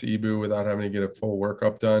EVOX, EBU without having to get a full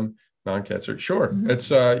workup done? Non-cancer. Sure.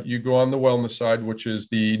 It's you go on the wellness side, which is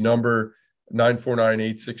the number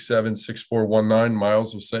 949-867-6419.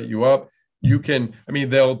 Miles will set you up. You can,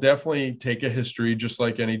 they'll definitely take a history just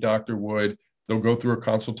like any doctor would. They'll go through a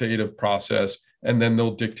consultative process, and then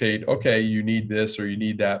they'll dictate, okay, you need this or you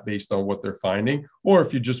need that based on what they're finding. Or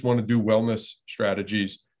if you just want to do wellness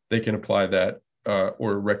strategies, they can apply that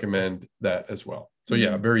or recommend that as well. So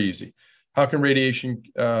yeah, very easy. How can radiation,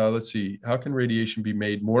 how can radiation be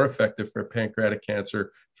made more effective for pancreatic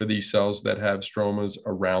cancer for these cells that have stromas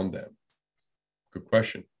around them? Good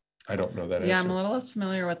question. I don't know that answer. Yeah, I'm a little less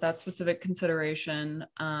familiar with that specific consideration.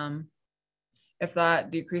 If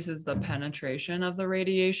that decreases the penetration of the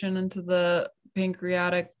radiation into the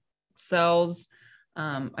pancreatic cells,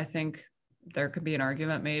 I think there could be an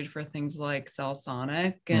argument made for things like cell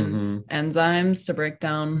sonic and enzymes to break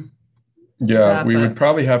down. Yeah, we would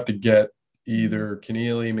probably have to get either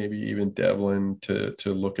Keneally, maybe even Devlin to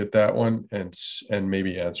look at that one and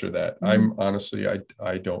maybe answer that. I'm honestly,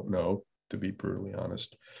 I don't know, to be brutally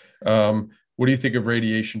honest. What do you think of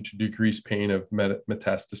radiation to decrease pain of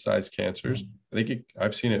metastasized cancers? I think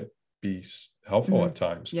I've seen it be helpful at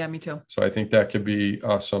times. Yeah, me too. So I think that could be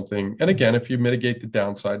something. And again, if you mitigate the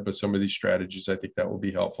downside, but some of these strategies, I think that will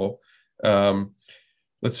be helpful.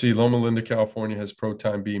 Let's see. Loma Linda, California has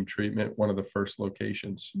proton beam treatment, one of the first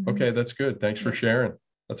locations. Okay, that's good. Thanks for sharing.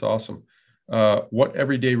 That's awesome. What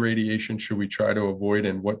everyday radiation should we try to avoid,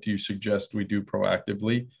 and what do you suggest we do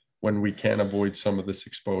proactively when we can avoid some of this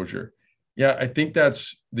exposure? Yeah, I think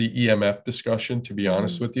that's the EMF discussion, to be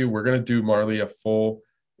honest with you. We're going to do, Marley, a full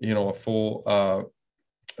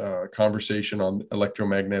conversation on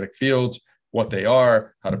electromagnetic fields, what they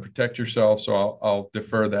are, how to protect yourself. So I'll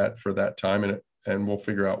defer that for that time, and we'll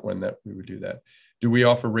figure out when that we would do that. Do we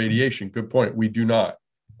offer radiation? Good point. We do not,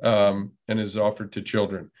 and is offered to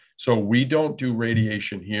children. So we don't do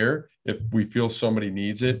radiation here. If we feel somebody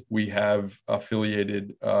needs it, we have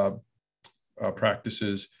affiliated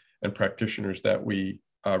practices and practitioners that we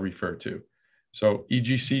refer to. So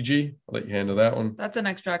EGCG, I'll let you handle that one. That's an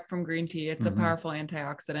extract from green tea. It's a powerful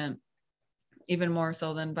antioxidant, even more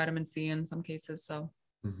so than vitamin C in some cases. So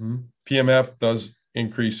PMF does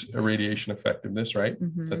increase irradiation effectiveness, right?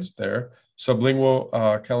 That's there.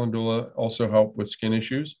 Sublingual calendula also help with skin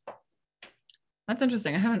issues. That's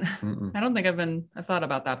interesting. I don't think I've thought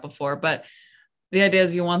about that before, but the idea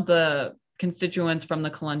is you want the constituents from the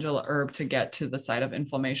calendula herb to get to the site of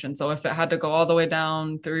inflammation. So if it had to go all the way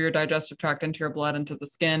down through your digestive tract into your blood into the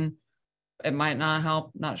skin, it might not help.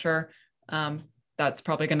 Not sure. That's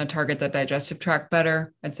probably going to target the digestive tract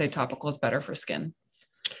better. I'd say topical is better for skin.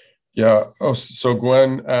 Yeah. Oh, so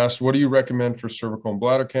Gwen asked, what do you recommend for cervical and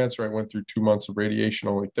bladder cancer? I went through 2 months of radiation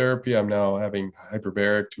only therapy. I'm now having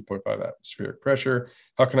hyperbaric 2.5 atmospheric pressure.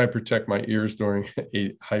 How can I protect my ears during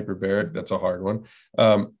a hyperbaric? That's a hard one.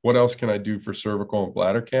 What else can I do for cervical and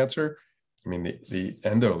bladder cancer? I mean, the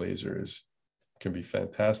endo laser can be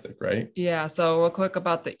fantastic, right? Yeah. So real quick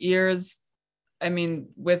about the ears. I mean,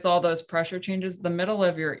 with all those pressure changes, the middle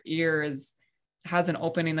of your ear has an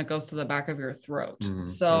opening that goes to the back of your throat.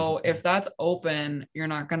 So if that's open, you're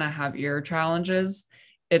not going to have ear challenges.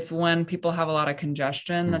 It's when people have a lot of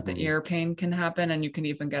congestion that the ear pain can happen, and you can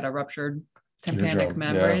even get a ruptured tympanic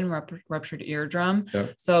membrane, ruptured eardrum.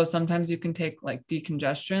 So sometimes you can take like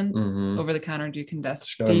decongestion, over the counter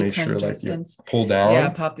decongestants. Like pull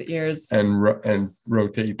down, pop the ears and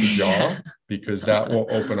rotate the jaw because that will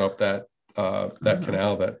open up that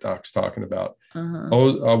canal that Doc's talking about.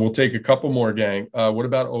 We'll take a couple more, gang. What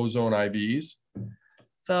about ozone IVs?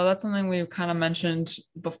 So that's something we've kind of mentioned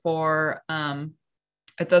before.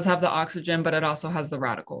 It does have the oxygen, but it also has the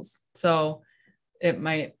radicals. So it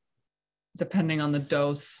might, depending on the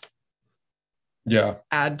dose,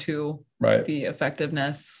 add to the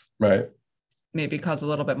effectiveness. Maybe cause a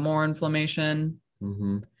little bit more inflammation.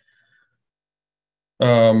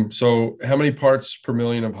 So how many parts per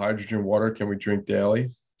million of hydrogen water can we drink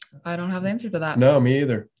daily? I don't have the answer to that. No, me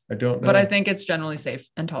either. I don't know. But I think it's generally safe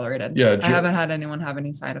and tolerated. Yeah. I haven't had anyone have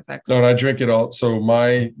any side effects. No, and I drink it all. So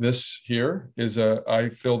this here is I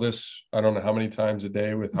fill this, I don't know how many times a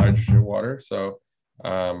day with hydrogen water. So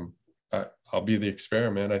I'll be the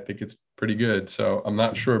experiment. I think it's pretty good. So I'm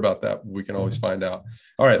not sure about that. We can always find out.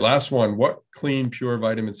 All right, last one. What clean, pure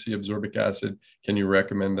vitamin C ascorbic acid can you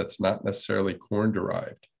recommend that's not necessarily corn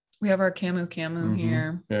derived? We have our Camu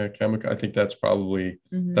here. Yeah, Camu. I think that's probably,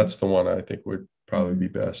 that's the one I think would probably be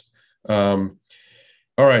best. All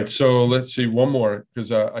right, so let's see one more,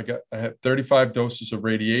 because I had 35 doses of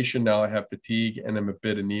radiation. Now I have fatigue and I'm a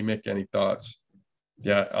bit anemic. Any thoughts?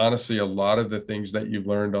 Yeah, honestly, a lot of the things that you've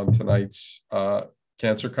learned on tonight's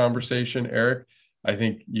cancer conversation, Eric, I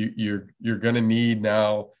think you're going to need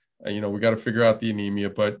now, we got to figure out the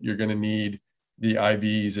anemia, but you're going to need the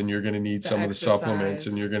IVs, and you're going to need some of the supplements,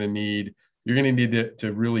 and you're going to need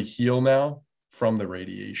to really heal now from the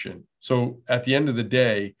radiation. So at the end of the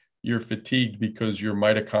day, you're fatigued because your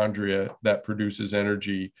mitochondria that produces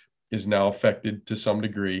energy is now affected to some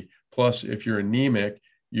degree. Plus, if you're anemic,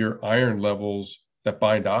 your iron levels that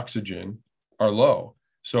bind oxygen are low.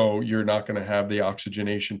 So you're not going to have the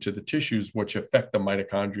oxygenation to the tissues, which affect the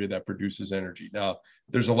mitochondria that produces energy. Now,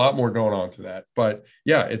 there's a lot more going on to that. But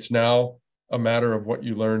yeah, it's now a matter of what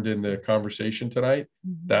you learned in the conversation tonight.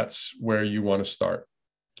 That's where you want to start.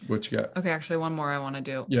 What you got? Okay, actually, one more I want to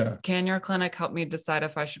do. Yeah. Can your clinic help me decide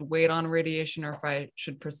if I should wait on radiation or if I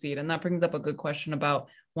should proceed? And that brings up a good question about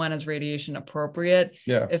when is radiation appropriate.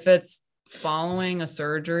 Yeah. If it's following a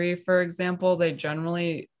surgery, for example, they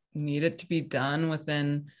generally need it to be done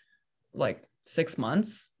within like 6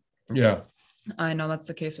 months. Yeah. I know that's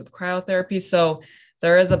the case with cryotherapy. So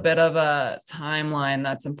there is a bit of a timeline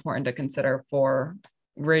that's important to consider for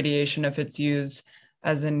radiation if it's used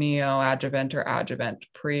as a neoadjuvant or adjuvant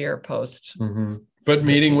pre or post. Mm-hmm. But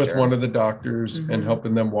meeting with one of the doctors and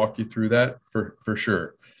helping them walk you through that for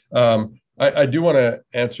sure. I do want to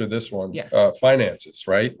answer this one. Yeah. Finances,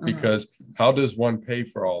 right? Because how does one pay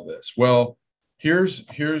for all this? Well, here's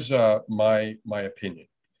my opinion.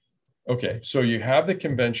 Okay, so you have the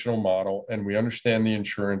conventional model, and we understand the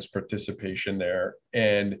insurance participation there,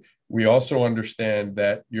 and we also understand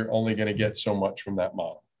that you're only going to get so much from that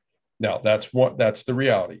model. Now, that's the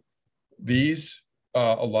reality. These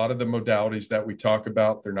a lot of the modalities that we talk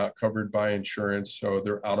about, they're not covered by insurance, so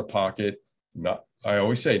they're out of pocket. I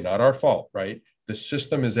always say, not our fault, right? The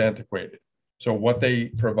system is antiquated. So what they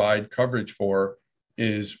provide coverage for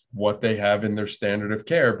is what they have in their standard of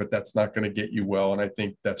care, but that's not going to get you well. And I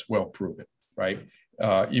think that's well proven, right?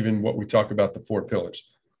 Even what we talk about, the 4 pillars.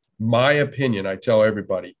 My opinion, I tell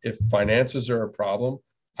everybody, if finances are a problem,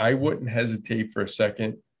 I wouldn't hesitate for a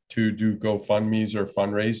second to do GoFundMe's or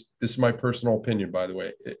fundraise. This is my personal opinion, by the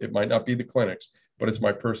way. It might not be the clinics, but it's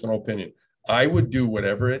my personal opinion. I would do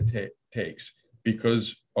whatever it takes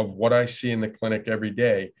because of what I see in the clinic every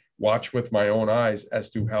day, watch with my own eyes as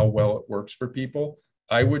to how well it works for people.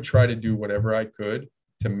 I would try to do whatever I could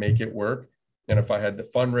to make it work. And if I had to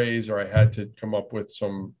fundraise or I had to come up with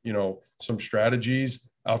some strategies,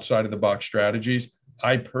 outside of the box strategies,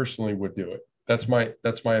 I personally would do it. That's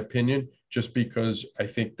my opinion, just because I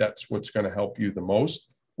think that's what's going to help you the most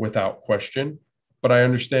without question. But I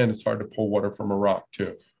understand it's hard to pull water from a rock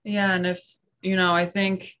too. Yeah. And if, I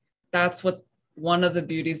think that's what one of the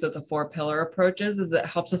beauties of the 4-pillar approaches is it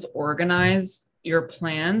helps us organize your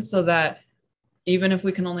plan so that even if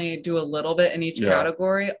we can only do a little bit in each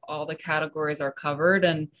category, all the categories are covered.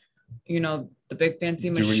 And, the big fancy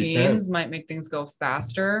machines might make things go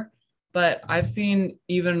faster, but I've seen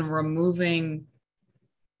even removing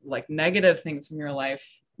like negative things from your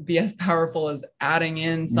life be as powerful as adding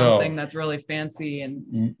in something that's really fancy.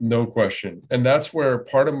 And no question. And that's where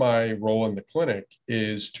part of my role in the clinic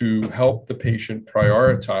is to help the patient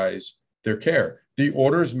prioritize their care. The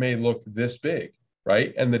orders may look this big,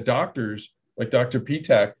 right? And the doctors, like Dr.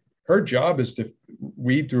 Pitak, her job is to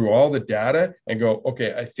weed through all the data and go,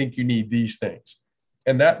 okay, I think you need these things.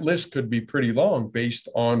 And that list could be pretty long based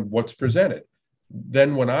on what's presented.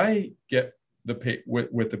 Then when I get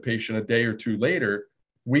with the patient a day or two later,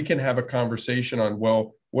 we can have a conversation on,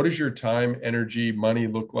 well, what does your time, energy, money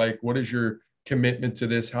look like? What is your commitment to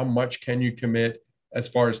this? How much can you commit as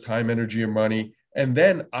far as time, energy, or money? And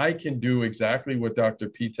then I can do exactly what Dr.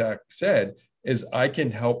 Pitak said, is I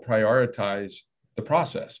can help prioritize the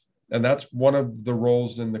process. And that's one of the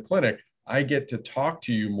roles in the clinic. I get to talk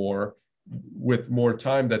to you more with more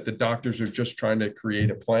time that the doctors are just trying to create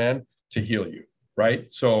a plan to heal you. Right.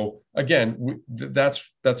 So again, that's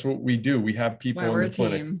what we do. We have people in the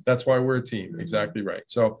clinic. That's why we're a team. Exactly right.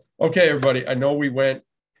 So, okay, everybody, I know we went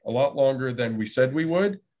a lot longer than we said we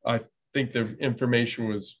would. I think the information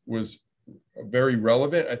was very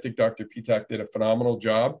relevant. I think Dr. Pitak did a phenomenal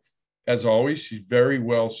job. As always, she's very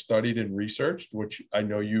well studied and researched, which I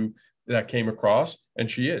know that came across, and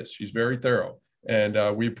she's very thorough. And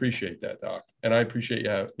we appreciate that, Doc. And I appreciate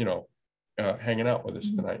you hanging out with us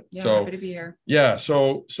tonight. Yeah, so happy to be here. Yeah,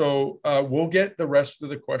 so we'll get the rest of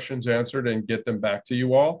the questions answered and get them back to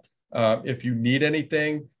you all. If you need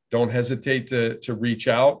anything, don't hesitate to reach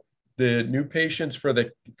out. The new patients for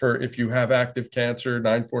if you have active cancer,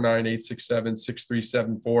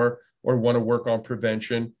 949-867-6374, or want to work on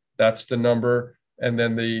prevention, that's the number. And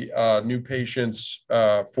then the new patients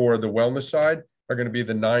for the wellness side are going to be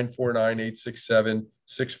the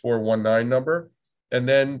 949-867-6419 number. And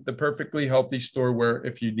then the Perfectly Healthy store, where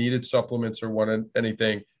if you needed supplements or wanted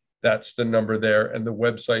anything, that's the number there. And the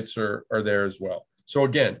websites are there as well. So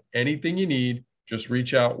again, anything you need, just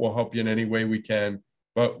reach out. We'll help you in any way we can.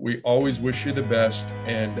 But we always wish you the best,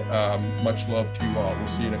 and much love to you all. We'll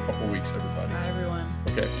see you in a couple of weeks, everybody. Bye, everyone.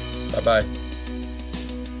 Okay. Bye-bye.